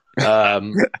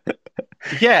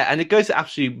 Yeah, and it goes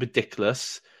absolutely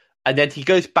ridiculous. And then he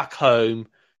goes back home,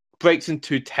 breaks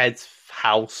into Ted's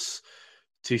house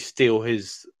to steal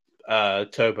his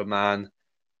Turbo Man,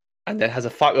 and then has a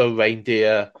fight with a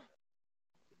reindeer,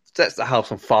 sets the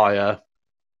house on fire.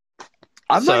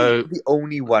 I'm not the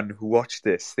only one who watched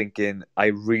this thinking I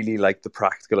really like the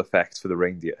practical effects for the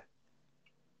reindeer.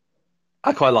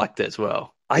 I quite liked it as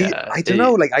well. I don't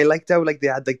know, like I liked how like they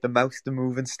had like the mouth to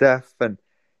move and stuff, and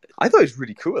I thought it was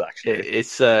really cool actually.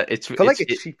 It's like a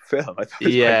cheap film. I thought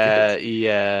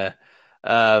yeah.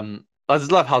 I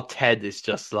just love how Ted is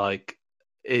just like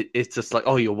it's just like,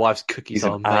 oh, your wife's cookies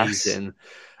are amazing. Ass.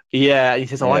 Yeah, and he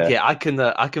says, I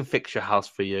can fix your house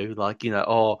for you, like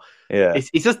it's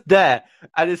just there,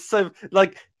 and it's so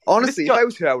like. Honestly, if I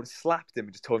was here, I would have slapped him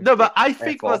and just told him. No, but I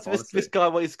think what this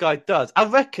guy does, I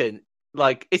reckon,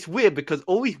 like it's weird because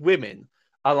all these women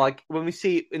are like when we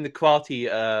see in the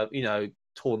karate,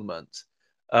 tournament,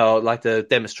 like the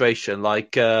demonstration,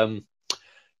 like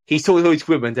he's talking to all these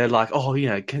women. They're like, oh,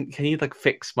 can you like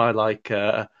fix my like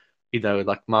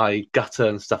like my gutter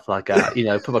and stuff like that,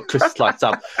 put my Christmas lights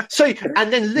up. So,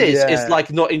 and then Liz is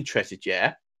like not interested,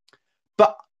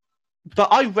 but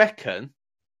I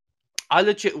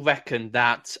legit reckon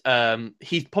that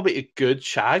he's probably a good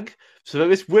shag. So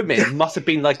those women must have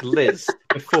been like Liz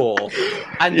before,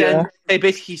 and then they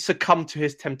basically succumb to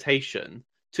his temptation,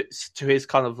 to his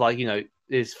kind of like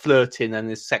his flirting and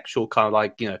his sexual kind of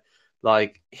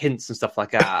like hints and stuff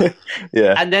like that.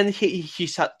 And then she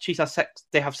has sex.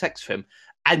 They have sex with him,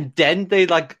 and then they're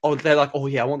like, oh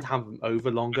yeah, I want to have him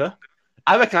over longer.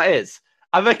 I reckon that is.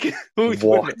 I reckon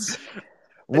what?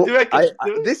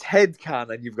 This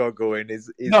headcanon you've got going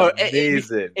is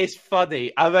amazing. It's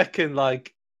funny. I reckon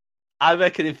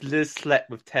if Liz slept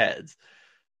with Ted,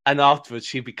 and afterwards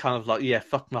she'd be kind of like, yeah,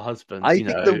 fuck my husband. I think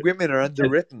the women are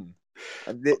underwritten.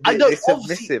 They're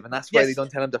submissive, and that's why they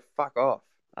don't tell him to fuck off.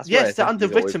 Yes, they're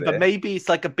underwritten, but maybe it's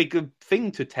like a bigger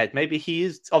thing to Ted. Maybe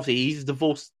he's a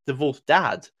divorced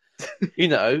dad,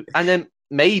 and then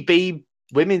maybe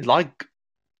women like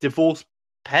divorced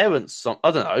parents.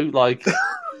 I don't know, like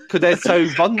because they're so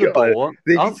vulnerable.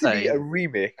 There needs to be a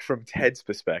remake from Ted's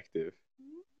perspective.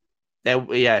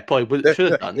 Probably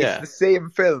should have done. It's the same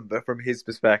film, but from his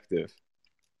perspective.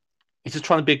 He's just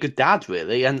trying to be a good dad,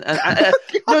 really, and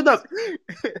no,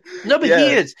 but he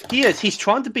is. He's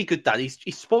trying to be a good dad. He's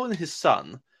spoiling his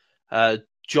son,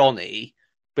 Johnny,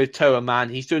 with Turbo Man.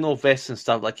 He's doing all this and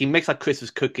stuff. Like he makes like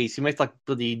Christmas cookies. He makes like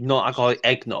bloody non-alcoholic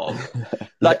eggnog.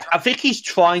 Like I think he's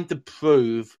trying to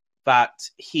prove that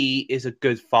he is a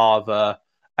good father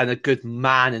and a good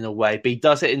man in a way. But he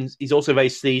does it. He's also very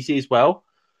sleazy as well.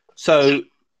 So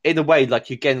in a way,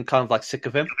 like you're getting kind of like sick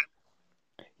of him.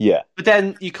 Yeah, but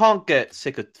then you can't get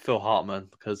sick of Phil Hartman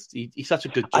because he's such a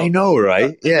good job. I know,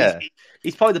 right? Yeah,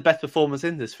 he's probably the best performance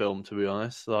in this film, to be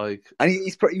honest. Like, and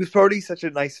he was probably such a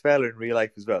nice fella in real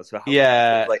life as well. So how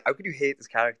could you hate this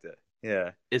character?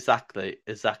 Yeah, exactly.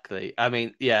 I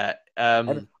mean,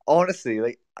 and honestly,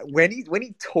 like when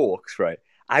he talks, right?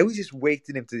 I was just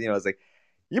waiting him to, I was like,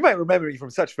 you might remember me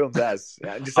from such films as,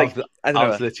 and just like I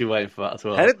was literally waiting for that as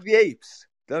well. Planet of the Apes,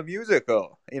 the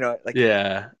musical, like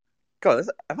God,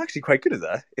 I'm actually quite good at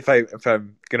that. If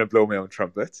I'm gonna blow my own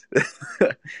trumpet,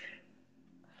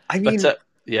 I mean, like,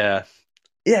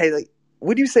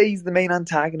 would you say he's the main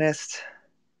antagonist,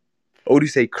 or would you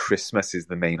say Christmas is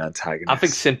the main antagonist? I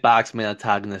think Sinbad's main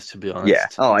antagonist, to be honest. Yeah.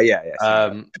 Oh,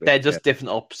 yeah. They're just different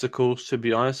obstacles, to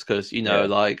be honest, because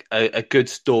like a good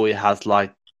story has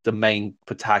like the main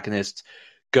protagonist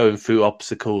going through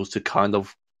obstacles to kind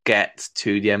of get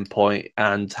to the end point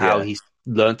and how he's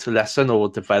learned a lesson or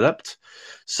developed.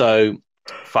 So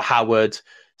for Howard,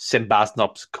 Sinbad's an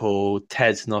obstacle,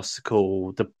 Ted's an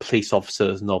obstacle, the police officer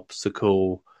is an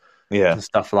obstacle, Yeah. and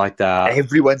stuff like that.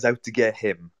 Everyone's out to get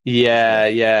him.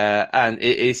 Yeah, and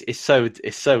it's so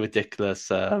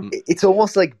ridiculous. It's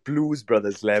almost like Blues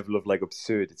Brothers level of like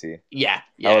absurdity. Yeah.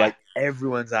 How like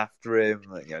everyone's after him.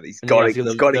 Like, he's And got he to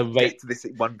has get to this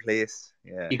one place.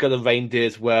 Yeah. You got the reindeer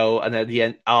as well, and at the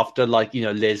end, after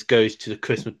Liz goes to the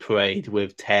Christmas parade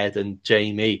with Ted and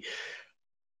Jamie,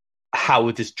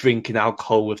 Howard is drinking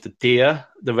alcohol with the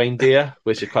reindeer,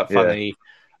 which is quite funny.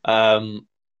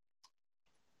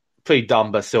 Pretty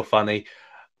dumb, but still funny.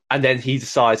 And then he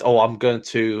decides, I'm going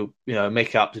to, make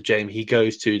it up to Jamie. He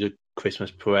goes to the Christmas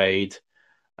parade,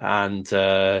 and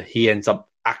he ends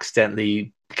up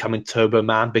accidentally becoming Turbo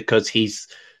Man because he's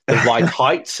the right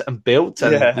height and built,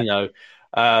 and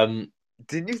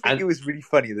didn't you think it was really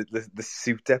funny that the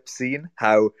suit up scene?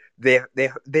 How they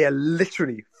are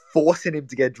literally forcing him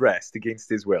to get dressed against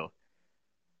his will.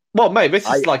 Well, mate, this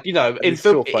is in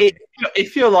film. So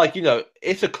if you're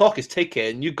if the clock is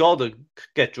ticking, you gotta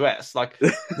get dressed.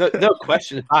 No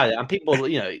question about it. And people,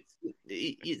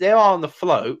 they are on the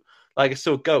float, it's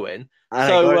still going. And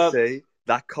so, I gotta say,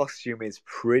 that costume is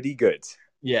pretty good.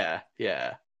 Yeah.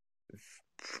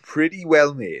 Pretty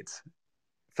well made.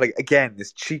 For again,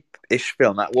 this cheap-ish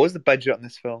film. What was the budget on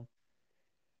this film?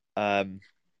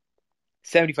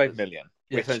 75 million.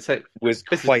 Which was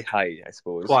quite high, I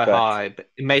suppose. Quite high, but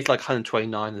it made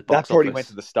 129 in the box office. That probably office. went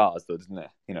to the stars, though, didn't it?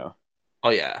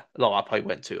 Oh yeah, a lot. I probably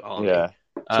went to. Yeah.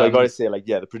 So I gotta say,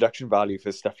 the production value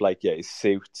for stuff his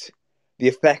suit, the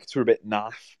effects were a bit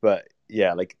naff, but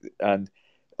yeah, so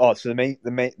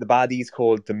the baddie's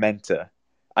called Dementor.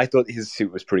 I thought his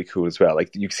suit was pretty cool as well.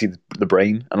 You could see the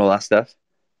brain and all that stuff.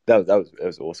 That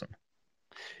was awesome.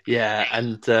 Yeah,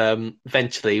 and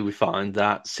eventually we find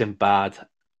that Sinbad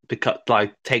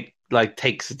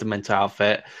takes the Dementor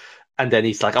outfit, and then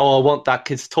he's like, I want that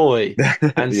kid's toy.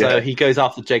 And so he goes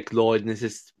after Jake Lloyd, and there's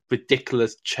this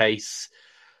ridiculous chase,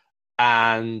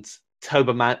 and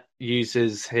Howard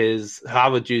uses his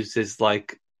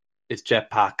his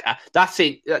jetpack. That's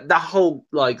it. That whole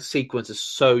sequence is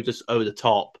so just over the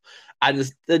top, and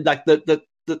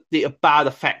the bad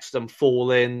effects of them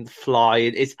falling,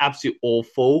 flying, it's absolutely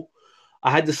awful. I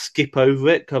had to skip over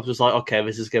it because I was just like, okay,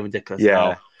 this is getting ridiculous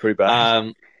now. Pretty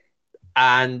bad.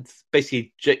 And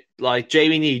basically,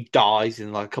 Jamie dies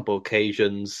in a couple of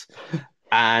occasions,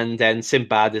 and then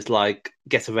Sinbad is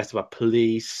gets arrested by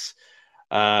police.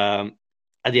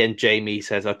 At the end, Jamie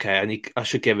says, okay, I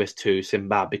should give this to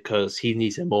Sinbad because he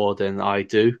needs it more than I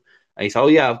do. And he's like, oh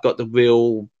yeah, I've got the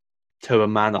real Turbo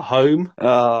Man at home.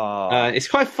 It's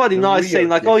quite funny, nice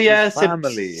saying oh yeah,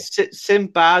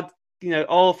 Sinbad.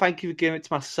 Thank you for giving it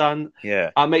to my son.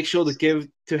 Yeah. I'll make sure to give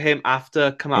to him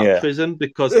after come out of prison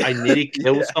because I nearly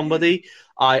killed somebody.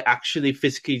 I actually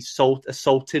physically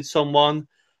assaulted someone.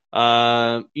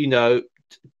 Endangerment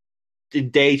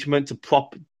to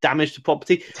damage to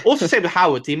property. Also, same with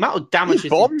Howard. The amount of damage he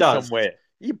does. Somewhere.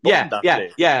 He bombed that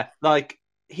place. Yeah.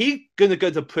 He's gonna go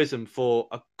to prison for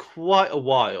quite a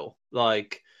while.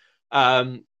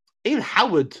 Even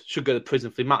Howard should go to prison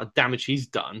for the amount of damage he's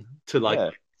done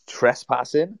to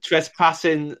trespassing,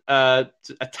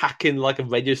 attacking a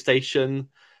radio station,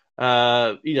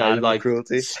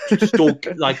 cruelty, stalk,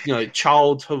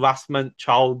 child harassment,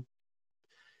 go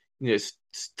near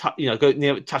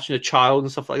touching a child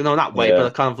and stuff not that way,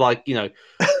 but kind of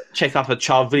check up a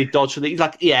child really dodgily.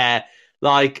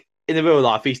 In the real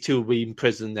life, he's still in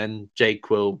prison, then Jake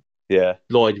will. Yeah,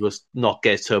 Lloyd will not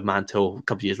get to a man until a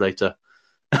couple of years later.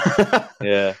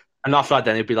 Yeah. And after that,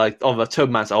 then it'd be the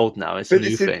Turbo Man's old now. It's a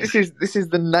new thing. This is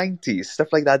the 90s. Stuff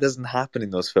like that doesn't happen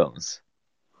in those films.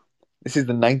 This is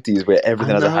the 90s where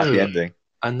everything has a happy ending.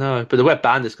 I know, but the Wet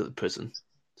Bandits got to prison,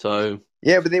 so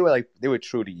yeah, but they were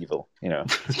truly evil,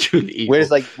 truly evil.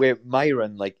 Whereas where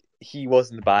Myron, he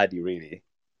wasn't the baddie really.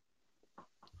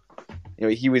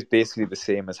 He was basically the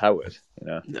same as Howard.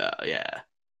 Yeah.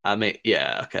 I mean,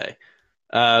 yeah, okay.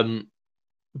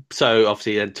 So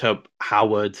obviously, then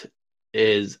Howard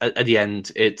is at the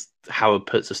end. It's Howard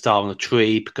puts a star on a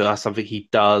tree because that's something he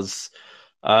does.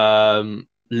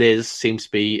 Liz seems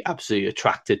to be absolutely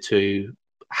attracted to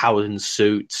Howard in the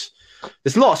suit.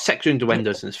 There's a lot of sexual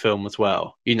innuendos in this film as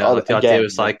well. The idea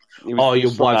is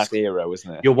your wife's era,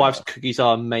 wasn't it? Your wife's cookies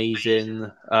are amazing,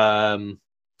 and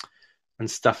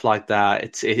stuff like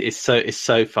that. It's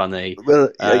so funny.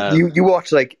 Well, you watch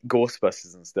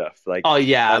Ghostbusters and stuff. We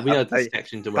know the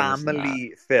section innuendos.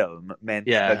 Family film meant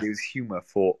that there was humor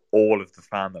for all of the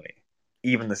family.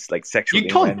 Even this sexual. You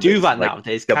can't do that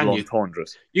nowadays, can you?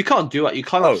 Entendres. You can't do that. You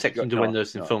can't have sexual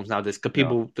innuendos in films nowadays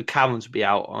because the Karens would be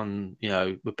out on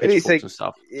with pitchforks and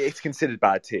stuff. It's considered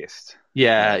bad taste.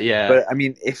 Yeah, yeah. But I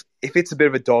mean, if it's a bit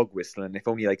of a dog whistle, and if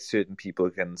only like certain people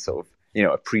can sort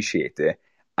of appreciate it,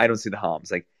 I don't see the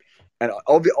harms. Like, and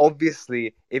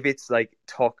obviously, if it's like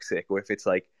toxic or if it's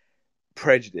like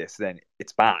prejudice, then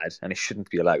it's bad and it shouldn't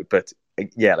be allowed. But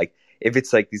yeah, like if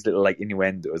it's like these little like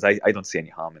innuendos, I don't see any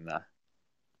harm in that.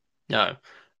 No.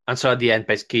 And so at the end,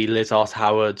 basically, Liz asks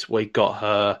Howard where he got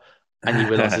her, and he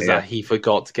realizes Yeah. that he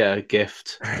forgot to get her a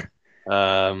gift.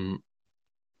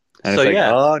 And So it's like,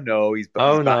 yeah. oh no, he's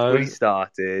Oh back no. where he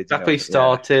started. Back where he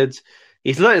started.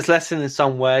 He's learned his lesson in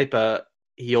some way, but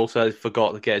he also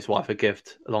forgot to get his wife a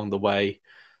gift along the way.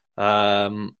 He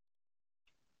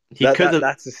could have.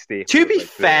 That's a staple. To be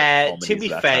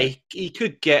like, fair, he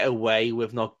could get away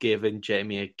with not giving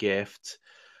Jamie a gift,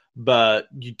 but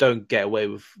you don't get away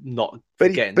with not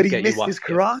forgetting to he get your missed wife his a gift.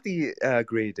 karate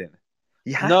grading.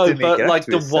 He had No, to make but it up like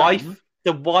to his son.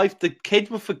 the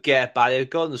kid will forget about it. He'll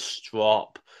go on the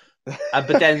strop. But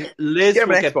then Liz Get him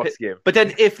will an get Xbox game. But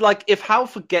then if Hal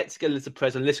forgets to get Liz a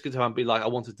present, Liz could come and be like, I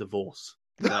want a divorce.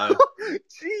 No.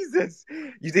 Jesus.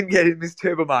 You didn't get him Miss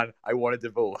Turbo Man. I want a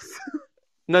divorce.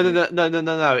 No.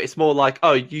 It's more like,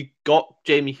 oh, you got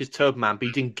Jamie his Turbo Man, but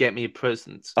you didn't get me a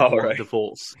present. I want a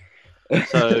divorce.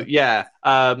 So yeah.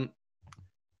 I've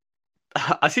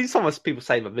seen some people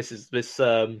say that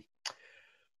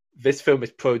this film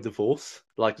is pro-divorce.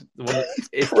 Like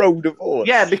it's pro-divorce.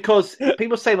 Yeah, because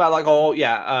people say that like, oh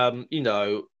yeah,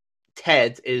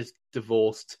 Ted is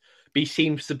divorced, but he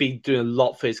seems to be doing a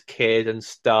lot for his kid and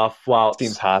stuff. While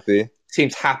seems happy.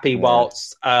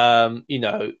 Whilst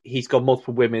he's got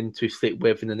multiple women to sleep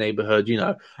with in the neighborhood.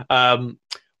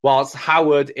 Whilst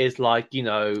Howard is like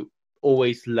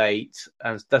always late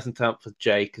and doesn't turn up for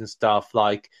Jake and stuff.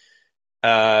 Like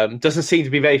doesn't seem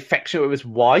to be very affectionate with his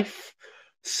wife.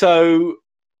 So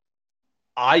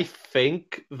I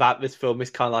think that this film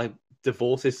is kind of like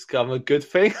divorce is kind of a good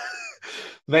thing.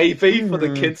 Maybe for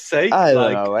the kids' sake. I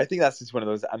don't know. I think that's just one of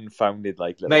those unfounded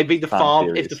like. Maybe if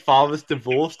the father's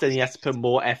divorced, then he has to put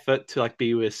more effort to like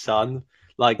be with his son.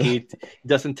 Like he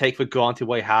doesn't take for granted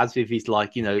what he has if he's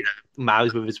like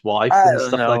married with his wife and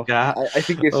stuff like that. I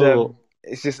think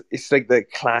it's like the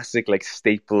classic like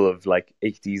staple of like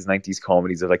 80s 90s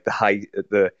comedies of like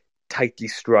the tightly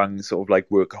strung sort of like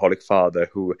workaholic father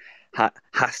who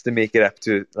has to make it up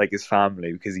to like his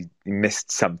family because he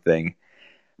missed something.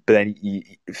 But then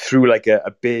he through like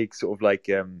a big sort of like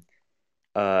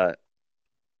not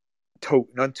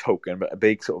token, but a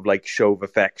big sort of like show of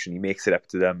affection, he makes it up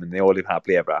to them, and they all live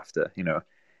happily ever after.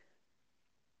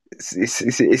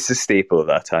 It's a staple of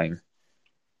that time.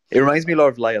 It reminds me a lot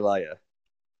of Liar Liar.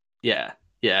 Yeah.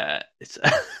 It's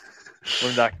when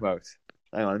did that come out?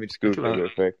 Hang on, let me just Google it real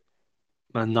quick.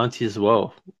 90s as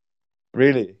well.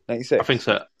 Really? 96? I think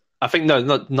so. I think no,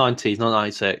 not 90s, not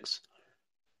 96.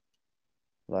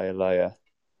 Liar Liar.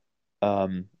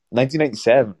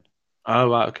 1997. Oh,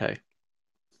 right, okay.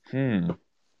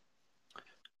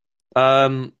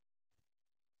 Oh,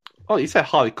 you said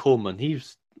Harvey Korman.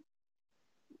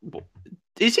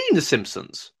 Is he in The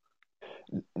Simpsons?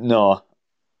 No.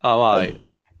 Oh, right.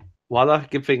 Why do I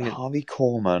keep thinking Harvey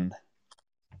Korman?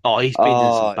 Oh, he's been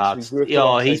in some bad.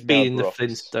 He's been in the Brooks.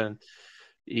 Flintstone.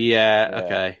 Yeah,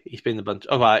 okay. He's been in a bunch.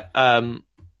 All right.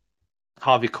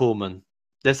 Harvey Korman.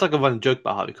 There's like a running joke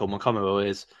about Harvey Korman. I can't remember what it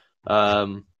is.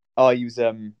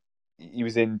 He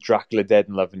was in Dracula Dead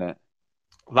and Loving It.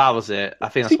 That was it. I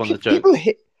think that's one of the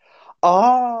jokes.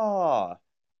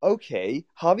 Okay.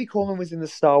 Harvey Korman was in the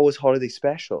Star Wars Holiday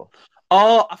Special.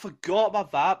 Oh, I forgot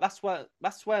about that. That's where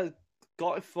I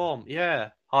got it from. Yeah,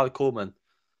 Harvey Korman.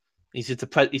 He's the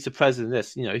president of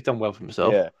this. He's done well for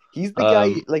himself. Yeah, he's the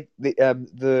guy. Like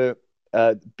the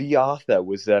B. Arthur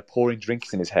was pouring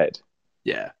drinks in his head.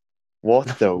 Yeah.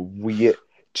 What the weird?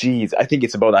 Jeez, I think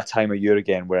it's about that time of year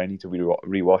again where I need to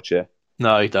rewatch it.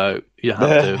 No, you don't. You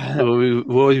don't have to. we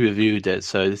already reviewed it,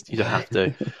 so you don't have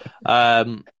to.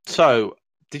 So,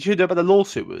 did you know about the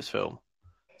lawsuit with this film?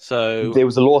 So there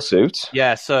was a lawsuit.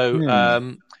 Yeah. So, in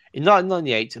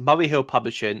 1998, Murray Hill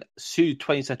Publishing sued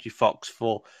 20th Century Fox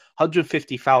for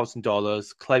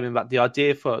 $150,000, claiming that the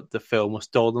idea for the film was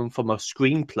stolen from a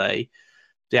screenplay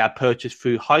they had purchased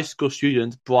through high school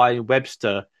student Brian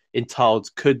Webster entitled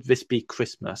 "Could This Be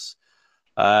Christmas?"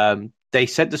 They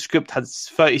said the script had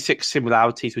 36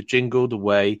 similarities with Jingle All the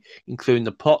Way, including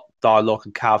the plot, dialogue,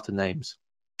 and character names.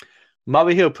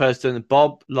 Murray Hill president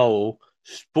Bob Lowell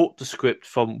bought the script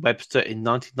from Webster in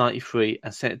 1993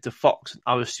 and sent it to Fox and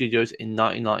other studios in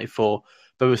 1994,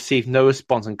 but received no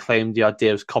response and claimed the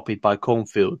idea was copied by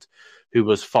Cornfield, who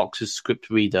was Fox's script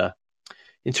reader.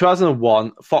 In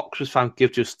 2001, Fox was found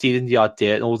guilty of stealing the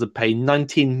idea and ordered to pay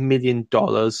 $19 million,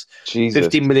 Jesus.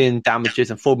 $50 million in damages,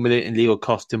 and $4 million in legal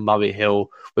costs to Murray Hill,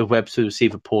 with Webb to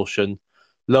receive a portion.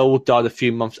 Lowell died a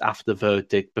few months after the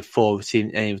verdict before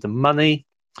receiving any of the money.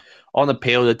 On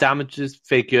appeal, the damages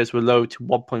figures were lowered to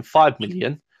 $1.5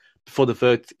 million before the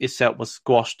verdict itself was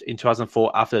squashed in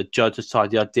 2004 after the judge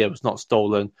decided the idea was not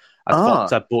stolen, as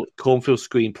Fox had bought Cornfield's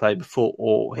screenplay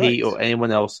before he or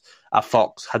anyone else at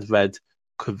Fox had read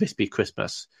Could This Be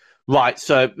Christmas? Right,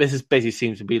 so this is basically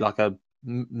seems to be like a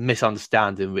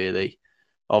misunderstanding, really,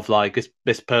 of like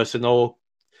this person or...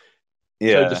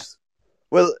 Yeah.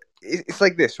 Well, it's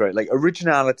like this, right? Like,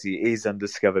 originality is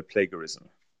undiscovered plagiarism.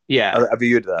 Yeah. Have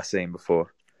you heard that saying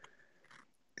before?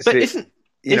 But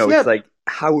it's like,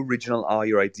 how original are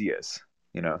your ideas?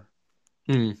 You know?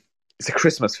 It's a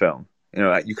Christmas film. You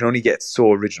know, you can only get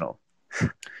so original.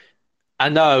 I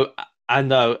know.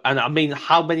 And I mean,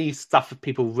 how many stuff have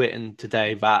people written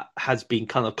today that has been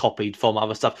kind of copied from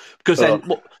other stuff? Because then,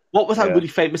 what was that really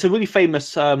famous? A really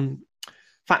famous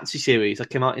fantasy series that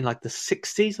came out in like the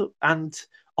 60s, and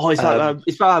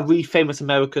it's about a really famous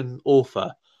American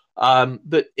author.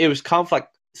 But it was kind of like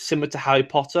similar to Harry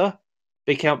Potter.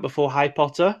 They came out before Harry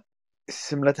Potter.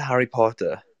 Similar to Harry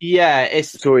Potter. Yeah,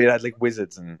 so it had like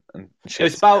wizards and shit.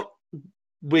 It's about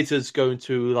wizards going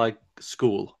to like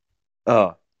school.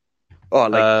 Like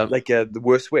the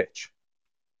Worst Witch.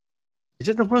 Is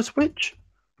it the Worst Witch?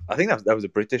 I think that was a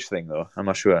British thing, though. I'm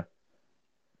not sure.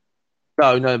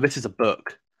 No, this is a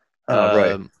book.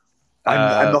 Right.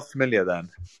 I'm not familiar then.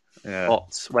 Yeah.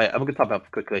 Wait, I'm going to type it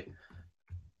up quickly.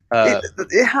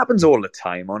 It happens all the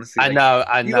time, honestly. I know.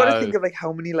 You got to think of like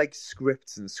how many like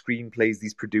scripts and screenplays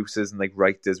these producers and like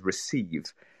writers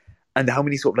receive, and how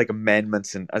many sort of like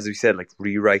amendments and, as we said, like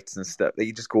rewrites and stuff that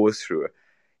he just goes through.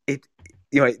 It,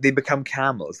 you know, they become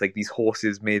camels, like these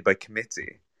horses made by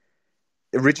committee.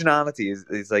 Originality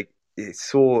is like, it's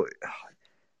so.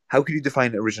 How can you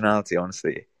define originality?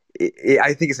 Honestly,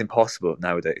 I think it's impossible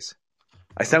nowadays.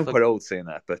 I sound quite old saying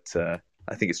that, but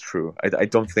I think it's true. I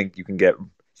don't think you can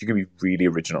be really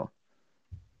original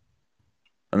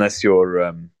unless you're.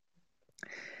 I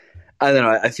don't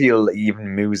know. I feel like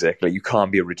even music, like you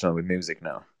can't be original with music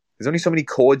now. There's only so many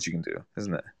chords you can do,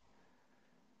 isn't it?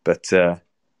 But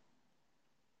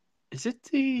is it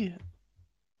the?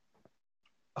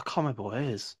 I can't remember what it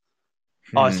is.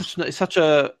 Oh, it's such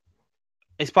a.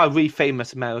 It's by a really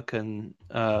famous American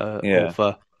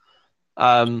author.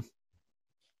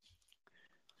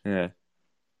 Yeah.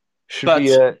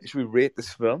 Should we rate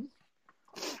this film?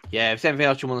 Yeah, if there's anything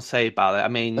else you want to say about it, I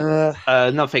mean,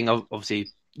 another thing, obviously,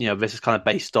 you know, this is kind of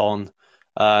based on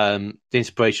the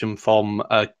inspiration from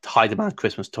high demand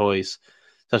Christmas toys,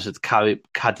 such as Cabbage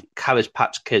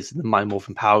Patch Kids and the Mighty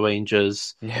Morphin Power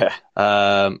Rangers,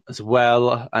 as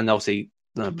well, and obviously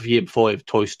the year before with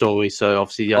Toy Story. So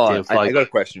obviously the idea of like, I got a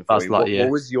question for you. What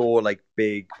was your like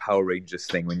big Power Rangers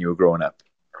thing when you were growing up?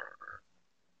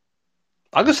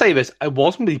 I'm gonna say this: I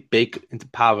wasn't really big into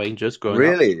Power Rangers growing up.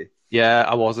 Really? Yeah,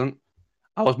 I wasn't.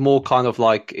 I was more kind of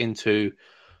like into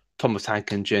Thomas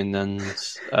Tank Engine and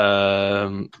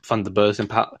Thunderbirds and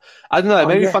Power. I don't know.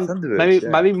 Maybe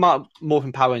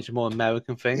Morphin Power Rangers more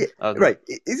American thing. Yeah, right?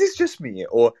 Is this just me,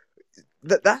 or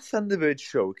that Thunderbird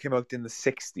show came out in the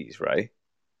 60s? Right?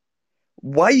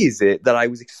 Why is it that I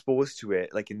was exposed to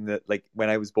it like in the when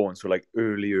I was born, so like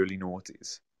early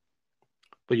noughties?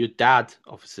 But your dad,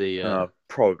 obviously,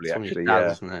 probably actually, dad,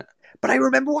 wasn't it? But I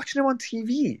remember watching him on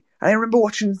TV. I remember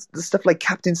watching the stuff like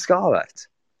Captain Scarlet.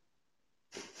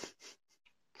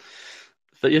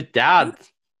 But your dad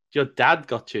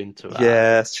got you into that.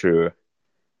 Yeah, that's true.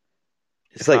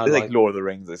 It's like Lord of the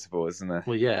Rings, I suppose, isn't it?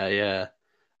 Well, yeah.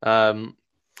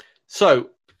 So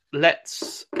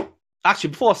let's actually,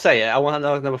 before I say it, I want to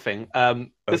know another thing.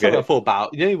 This is what I thought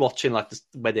about. You know, you're watching like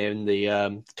when they're in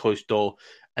the toy store.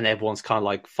 And everyone's kind of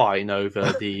like fighting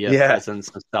over the presents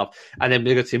and stuff. And then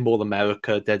we go to Mall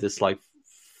America, they're just like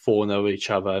falling over each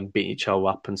other and beating each other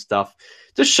up and stuff.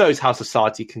 Just shows how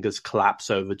society can just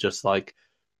collapse over just like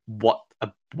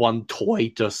one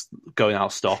toy just going out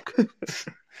of stock.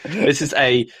 This is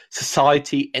a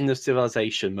society end of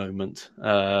civilization moment.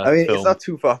 I mean, film. It's not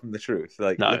too far from the truth.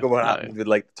 Like, look at what happened with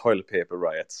like the toilet paper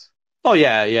riots. Oh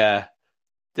yeah.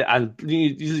 And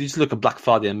you just look at Black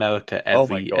Friday in America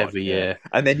every year.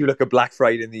 And then you look at Black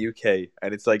Friday in the UK,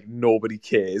 and it's like nobody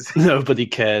cares. Nobody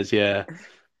cares, yeah.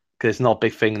 Because it's not a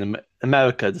big thing in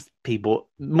America. People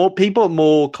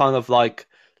more kind of like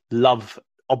love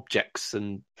objects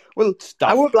and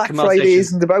stuff. Our Black Friday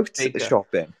isn't about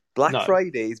shopping. Black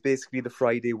Friday is basically the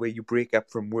Friday where you break up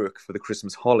from work for the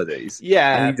Christmas holidays.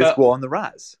 Yeah. And you just go on the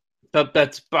Raz. But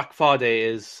Black Friday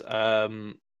is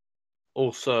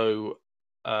also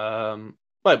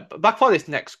Black Friday is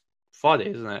next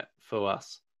Friday, isn't it, for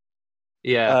us?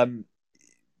 Yeah.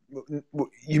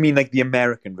 You mean like the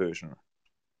American version?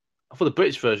 For the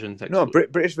British version. No,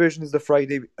 British version is the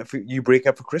Friday you break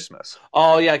up for Christmas.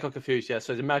 Oh, yeah, I got confused. Yeah,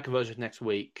 so the American version is next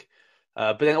week.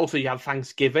 But then also you have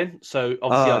Thanksgiving. So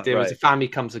obviously the idea is the family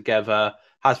comes together,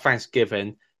 has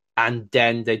Thanksgiving, and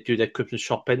then they do their Christmas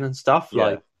shopping and stuff.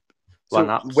 Yeah. When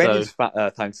is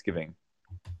Thanksgiving?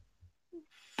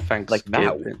 Thanksgiving. Like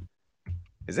now?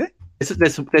 Is it?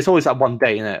 There's always that one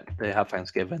day in it they have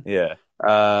Thanksgiving. Yeah.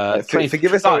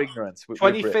 Forgive us our ignorance.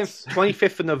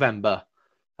 25th of November.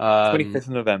 25th of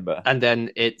November. And then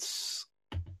it's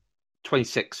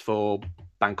 26th for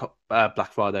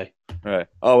Black Friday. Right.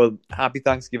 Oh, well, happy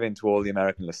Thanksgiving to all the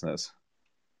American listeners.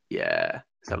 Yeah.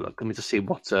 Let's have a look. Let me just see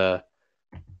what's the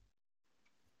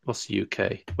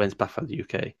UK? When's Black Friday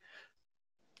UK?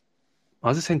 I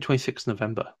was just saying 26th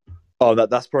November. Oh,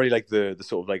 that's probably like the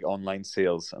sort of like online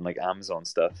sales and like Amazon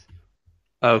stuff.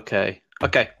 Okay.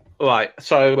 All right.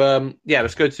 So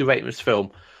let's go to rating this film.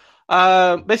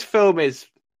 This film it's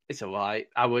alright.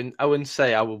 I wouldn't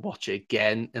say I would watch it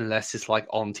again unless it's like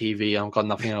on TV and I've got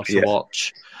nothing else to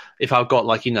watch. If I've got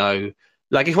like it's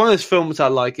one of those films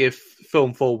that like if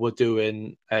Film 4 were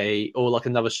doing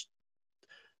another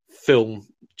film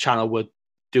channel were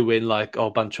doing like a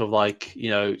bunch of like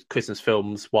Christmas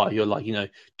films while you're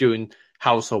doing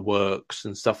household works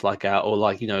and stuff like that, or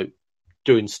like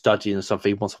doing studying or something.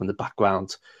 You want something in the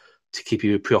background to keep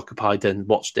you preoccupied, then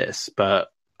watch this. But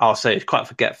I'll say it's quite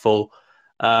forgetful.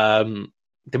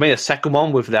 They made a second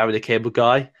one with Larry the Cable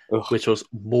Guy, which was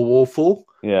more awful.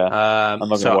 Yeah, I'm not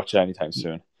going to watch it anytime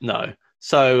soon. No.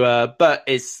 So, but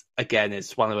it's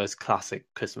one of those classic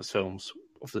Christmas films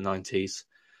of the 90s.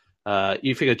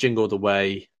 You think of Jingle All the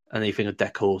Way, and then you think of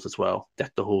Deck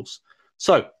the Halls.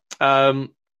 So, I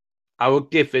will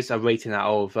give this a rating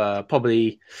out of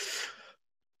probably.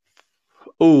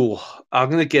 I'm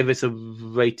going to give this a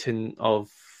rating of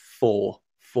 4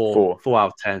 out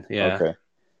of 10. Yeah. Okay.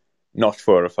 Not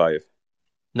 4 out of 5.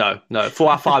 No.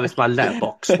 4 out of 5 is my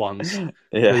letterbox ones.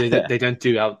 Yeah. They don't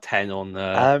do out 10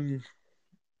 on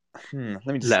let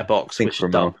me just letterbox. Think for a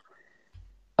moment.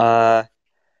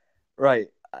 Right.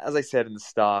 As I said in the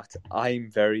start, I'm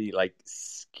very like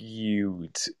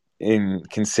skewed in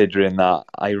considering that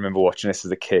I remember watching this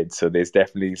as a kid, so there's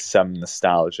definitely some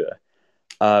nostalgia.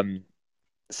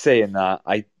 Saying that,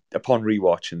 upon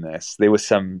rewatching this, there were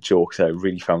some jokes I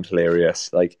really found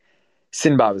hilarious. Like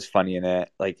Sinbad was funny in it.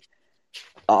 Like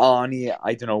Arnie,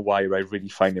 I don't know why, but I really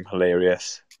find him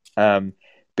hilarious.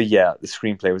 But yeah, the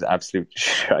screenplay was absolute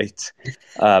shite.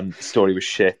 The story was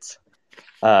shit.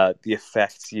 The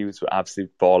effects used were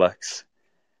absolute bollocks.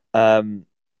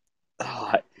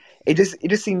 It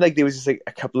just seemed like there was just like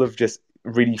a couple of just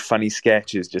really funny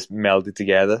sketches just melded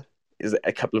together. Is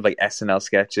a couple of like SNL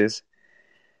sketches.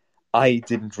 I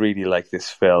didn't really like this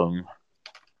film.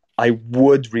 I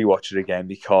would rewatch it again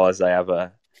because I have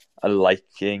a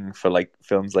liking for like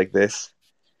films like this.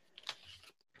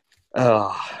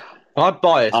 I'm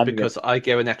biased because I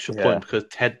gave an extra point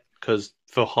because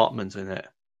Phil Hartman's in it.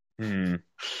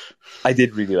 I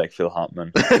did really like Phil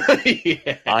Hartman.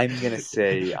 Yeah. I'm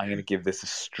gonna give this a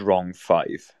strong 5.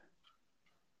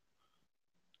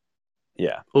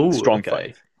 Yeah. Ooh, strong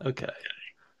 5. Okay.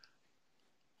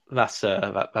 That's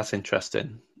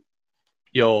interesting.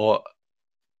 You're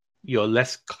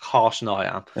less harsh than I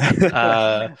am.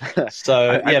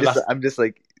 I'm just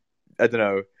like, I don't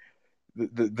know.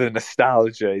 The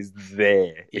nostalgia is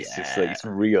there. It's just like it's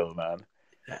real, man.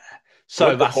 Yeah.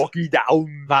 So that's hockey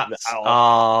down. That's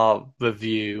our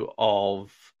review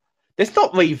of. There's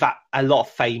not really a lot of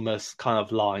famous kind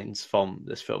of lines from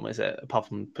this film, is it? Apart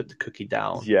from "put the cookie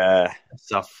down," and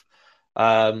stuff.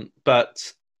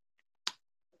 But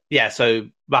yeah. So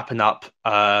wrapping up,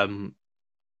 have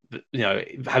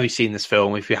you seen this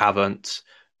film? If you haven't,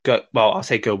 I'll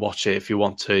say go watch it if you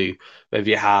want to. But if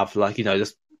you have,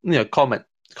 just comment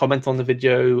on the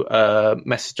video,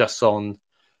 message us on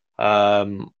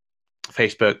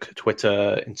Facebook,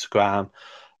 Twitter, Instagram.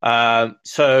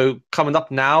 So coming up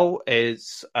now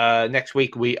is next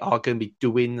week we are going to be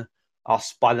doing our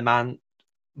Spider-Man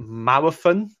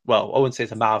marathon. Well, I wouldn't say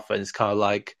it's a marathon. It's kind of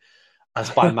like a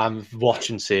Spider-Man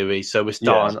watching series. So we're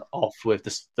starting off with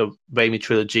the Raimi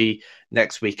trilogy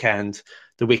next weekend.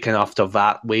 The weekend after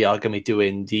that, we are going to be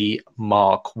doing the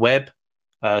Mark Webb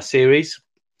series.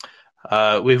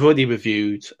 We've already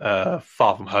reviewed Far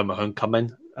From Home and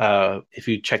Homecoming. If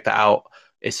you check that out,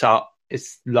 it's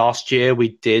last year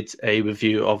we did a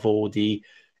review of all the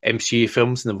MCU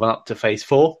films in the run up to Phase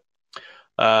 4.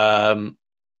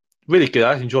 Really good.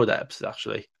 I enjoyed that episode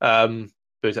actually.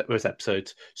 Those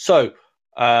episodes. So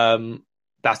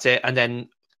that's it. And then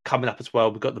coming up as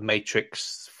well, we've got the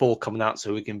Matrix 4 coming out,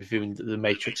 so we can be viewing the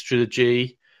Matrix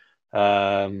trilogy.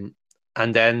 And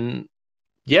then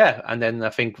I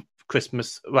think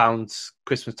around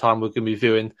Christmas time, we're going to be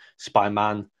viewing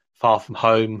Spider-Man Far From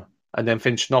Home, and then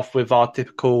finishing off with our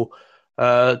typical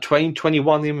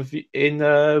 2021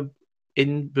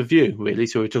 in review, really.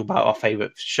 So we talk about our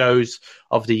favourite shows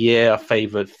of the year, our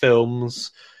favourite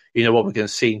films, what we're going to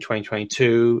see in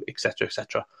 2022, etc.,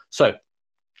 etc. So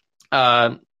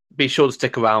be sure to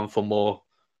stick around for more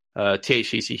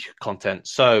THCC content.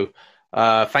 So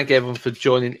thank you everyone for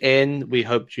joining in. We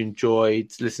hope you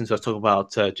enjoyed listening to us talk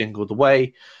about Jingle All the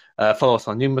Way. Follow us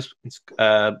on numerous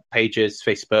pages,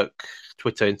 Facebook,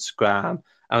 Twitter, Instagram,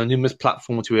 and on numerous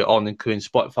platforms we're on, including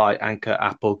Spotify, Anchor,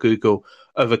 Apple, Google,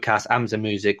 Overcast, Amazon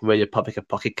Music, Radio Public, and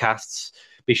Pocket Casts.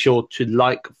 Be sure to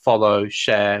like, follow,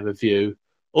 share, review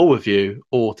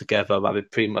all together. That would be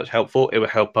pretty much helpful. It will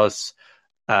help us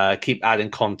keep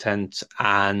adding content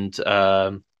and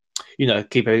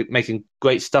keep making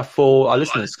great stuff for our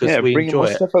listeners, because we bringing enjoy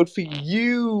more it. stuff out for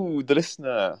you, the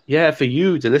listener. Yeah, for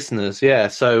you, the listeners. Yeah.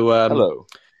 So hello,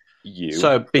 you.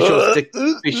 So be sure to stick.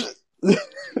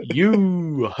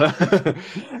 You.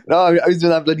 No, I was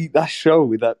doing that show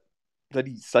with that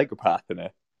bloody psychopath in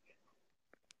it.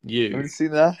 You. Have you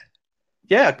seen that?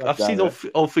 Yeah, I've seen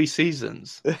all 3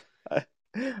 seasons.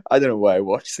 I don't know why I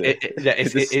watched it.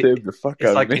 It disturbed the fuck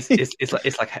out of me.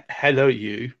 It's like hello,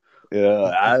 you.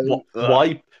 Yeah.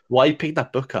 Why pick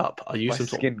that book up? Are you My some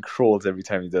skin crawls every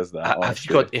time he does that. Have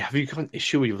you got an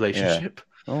issue with your relationship?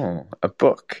 Yeah. Oh, a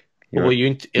book. You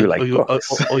like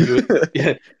books?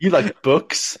 You like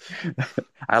books?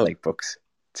 I like books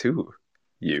too.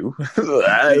 You.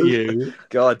 You.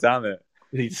 God damn it.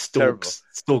 He stalks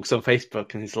on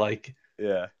Facebook, and he's like,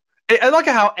 yeah. I like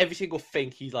how every single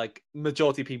thing he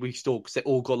majority of people he stalks, they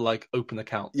all got open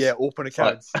accounts. Yeah, open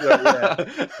accounts. Yeah.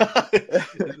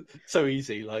 So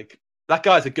easy. That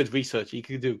guy's a good researcher. He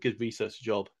can do a good research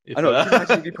job. I know.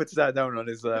 Imagine if he puts that down on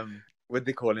his what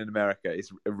they call it in America,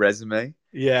 his resume.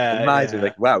 Yeah.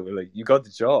 Imagine wow, you got the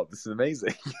job. This is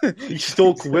amazing. You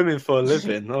stalk women for a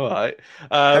living. All right.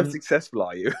 How successful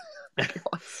are you?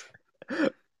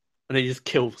 And he just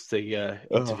kills the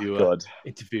interviewer.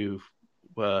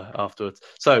 Afterwards.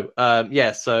 So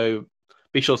so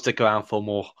be sure to stick around for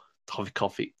more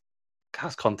Coffee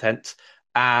Cast content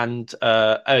and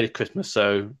early Christmas.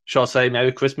 So shall I say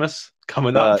Merry Christmas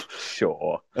coming up?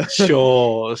 Sure.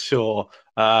 Sure.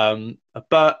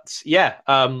 But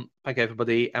thank you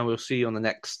everybody, and we'll see you on the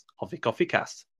next Coffee Cast.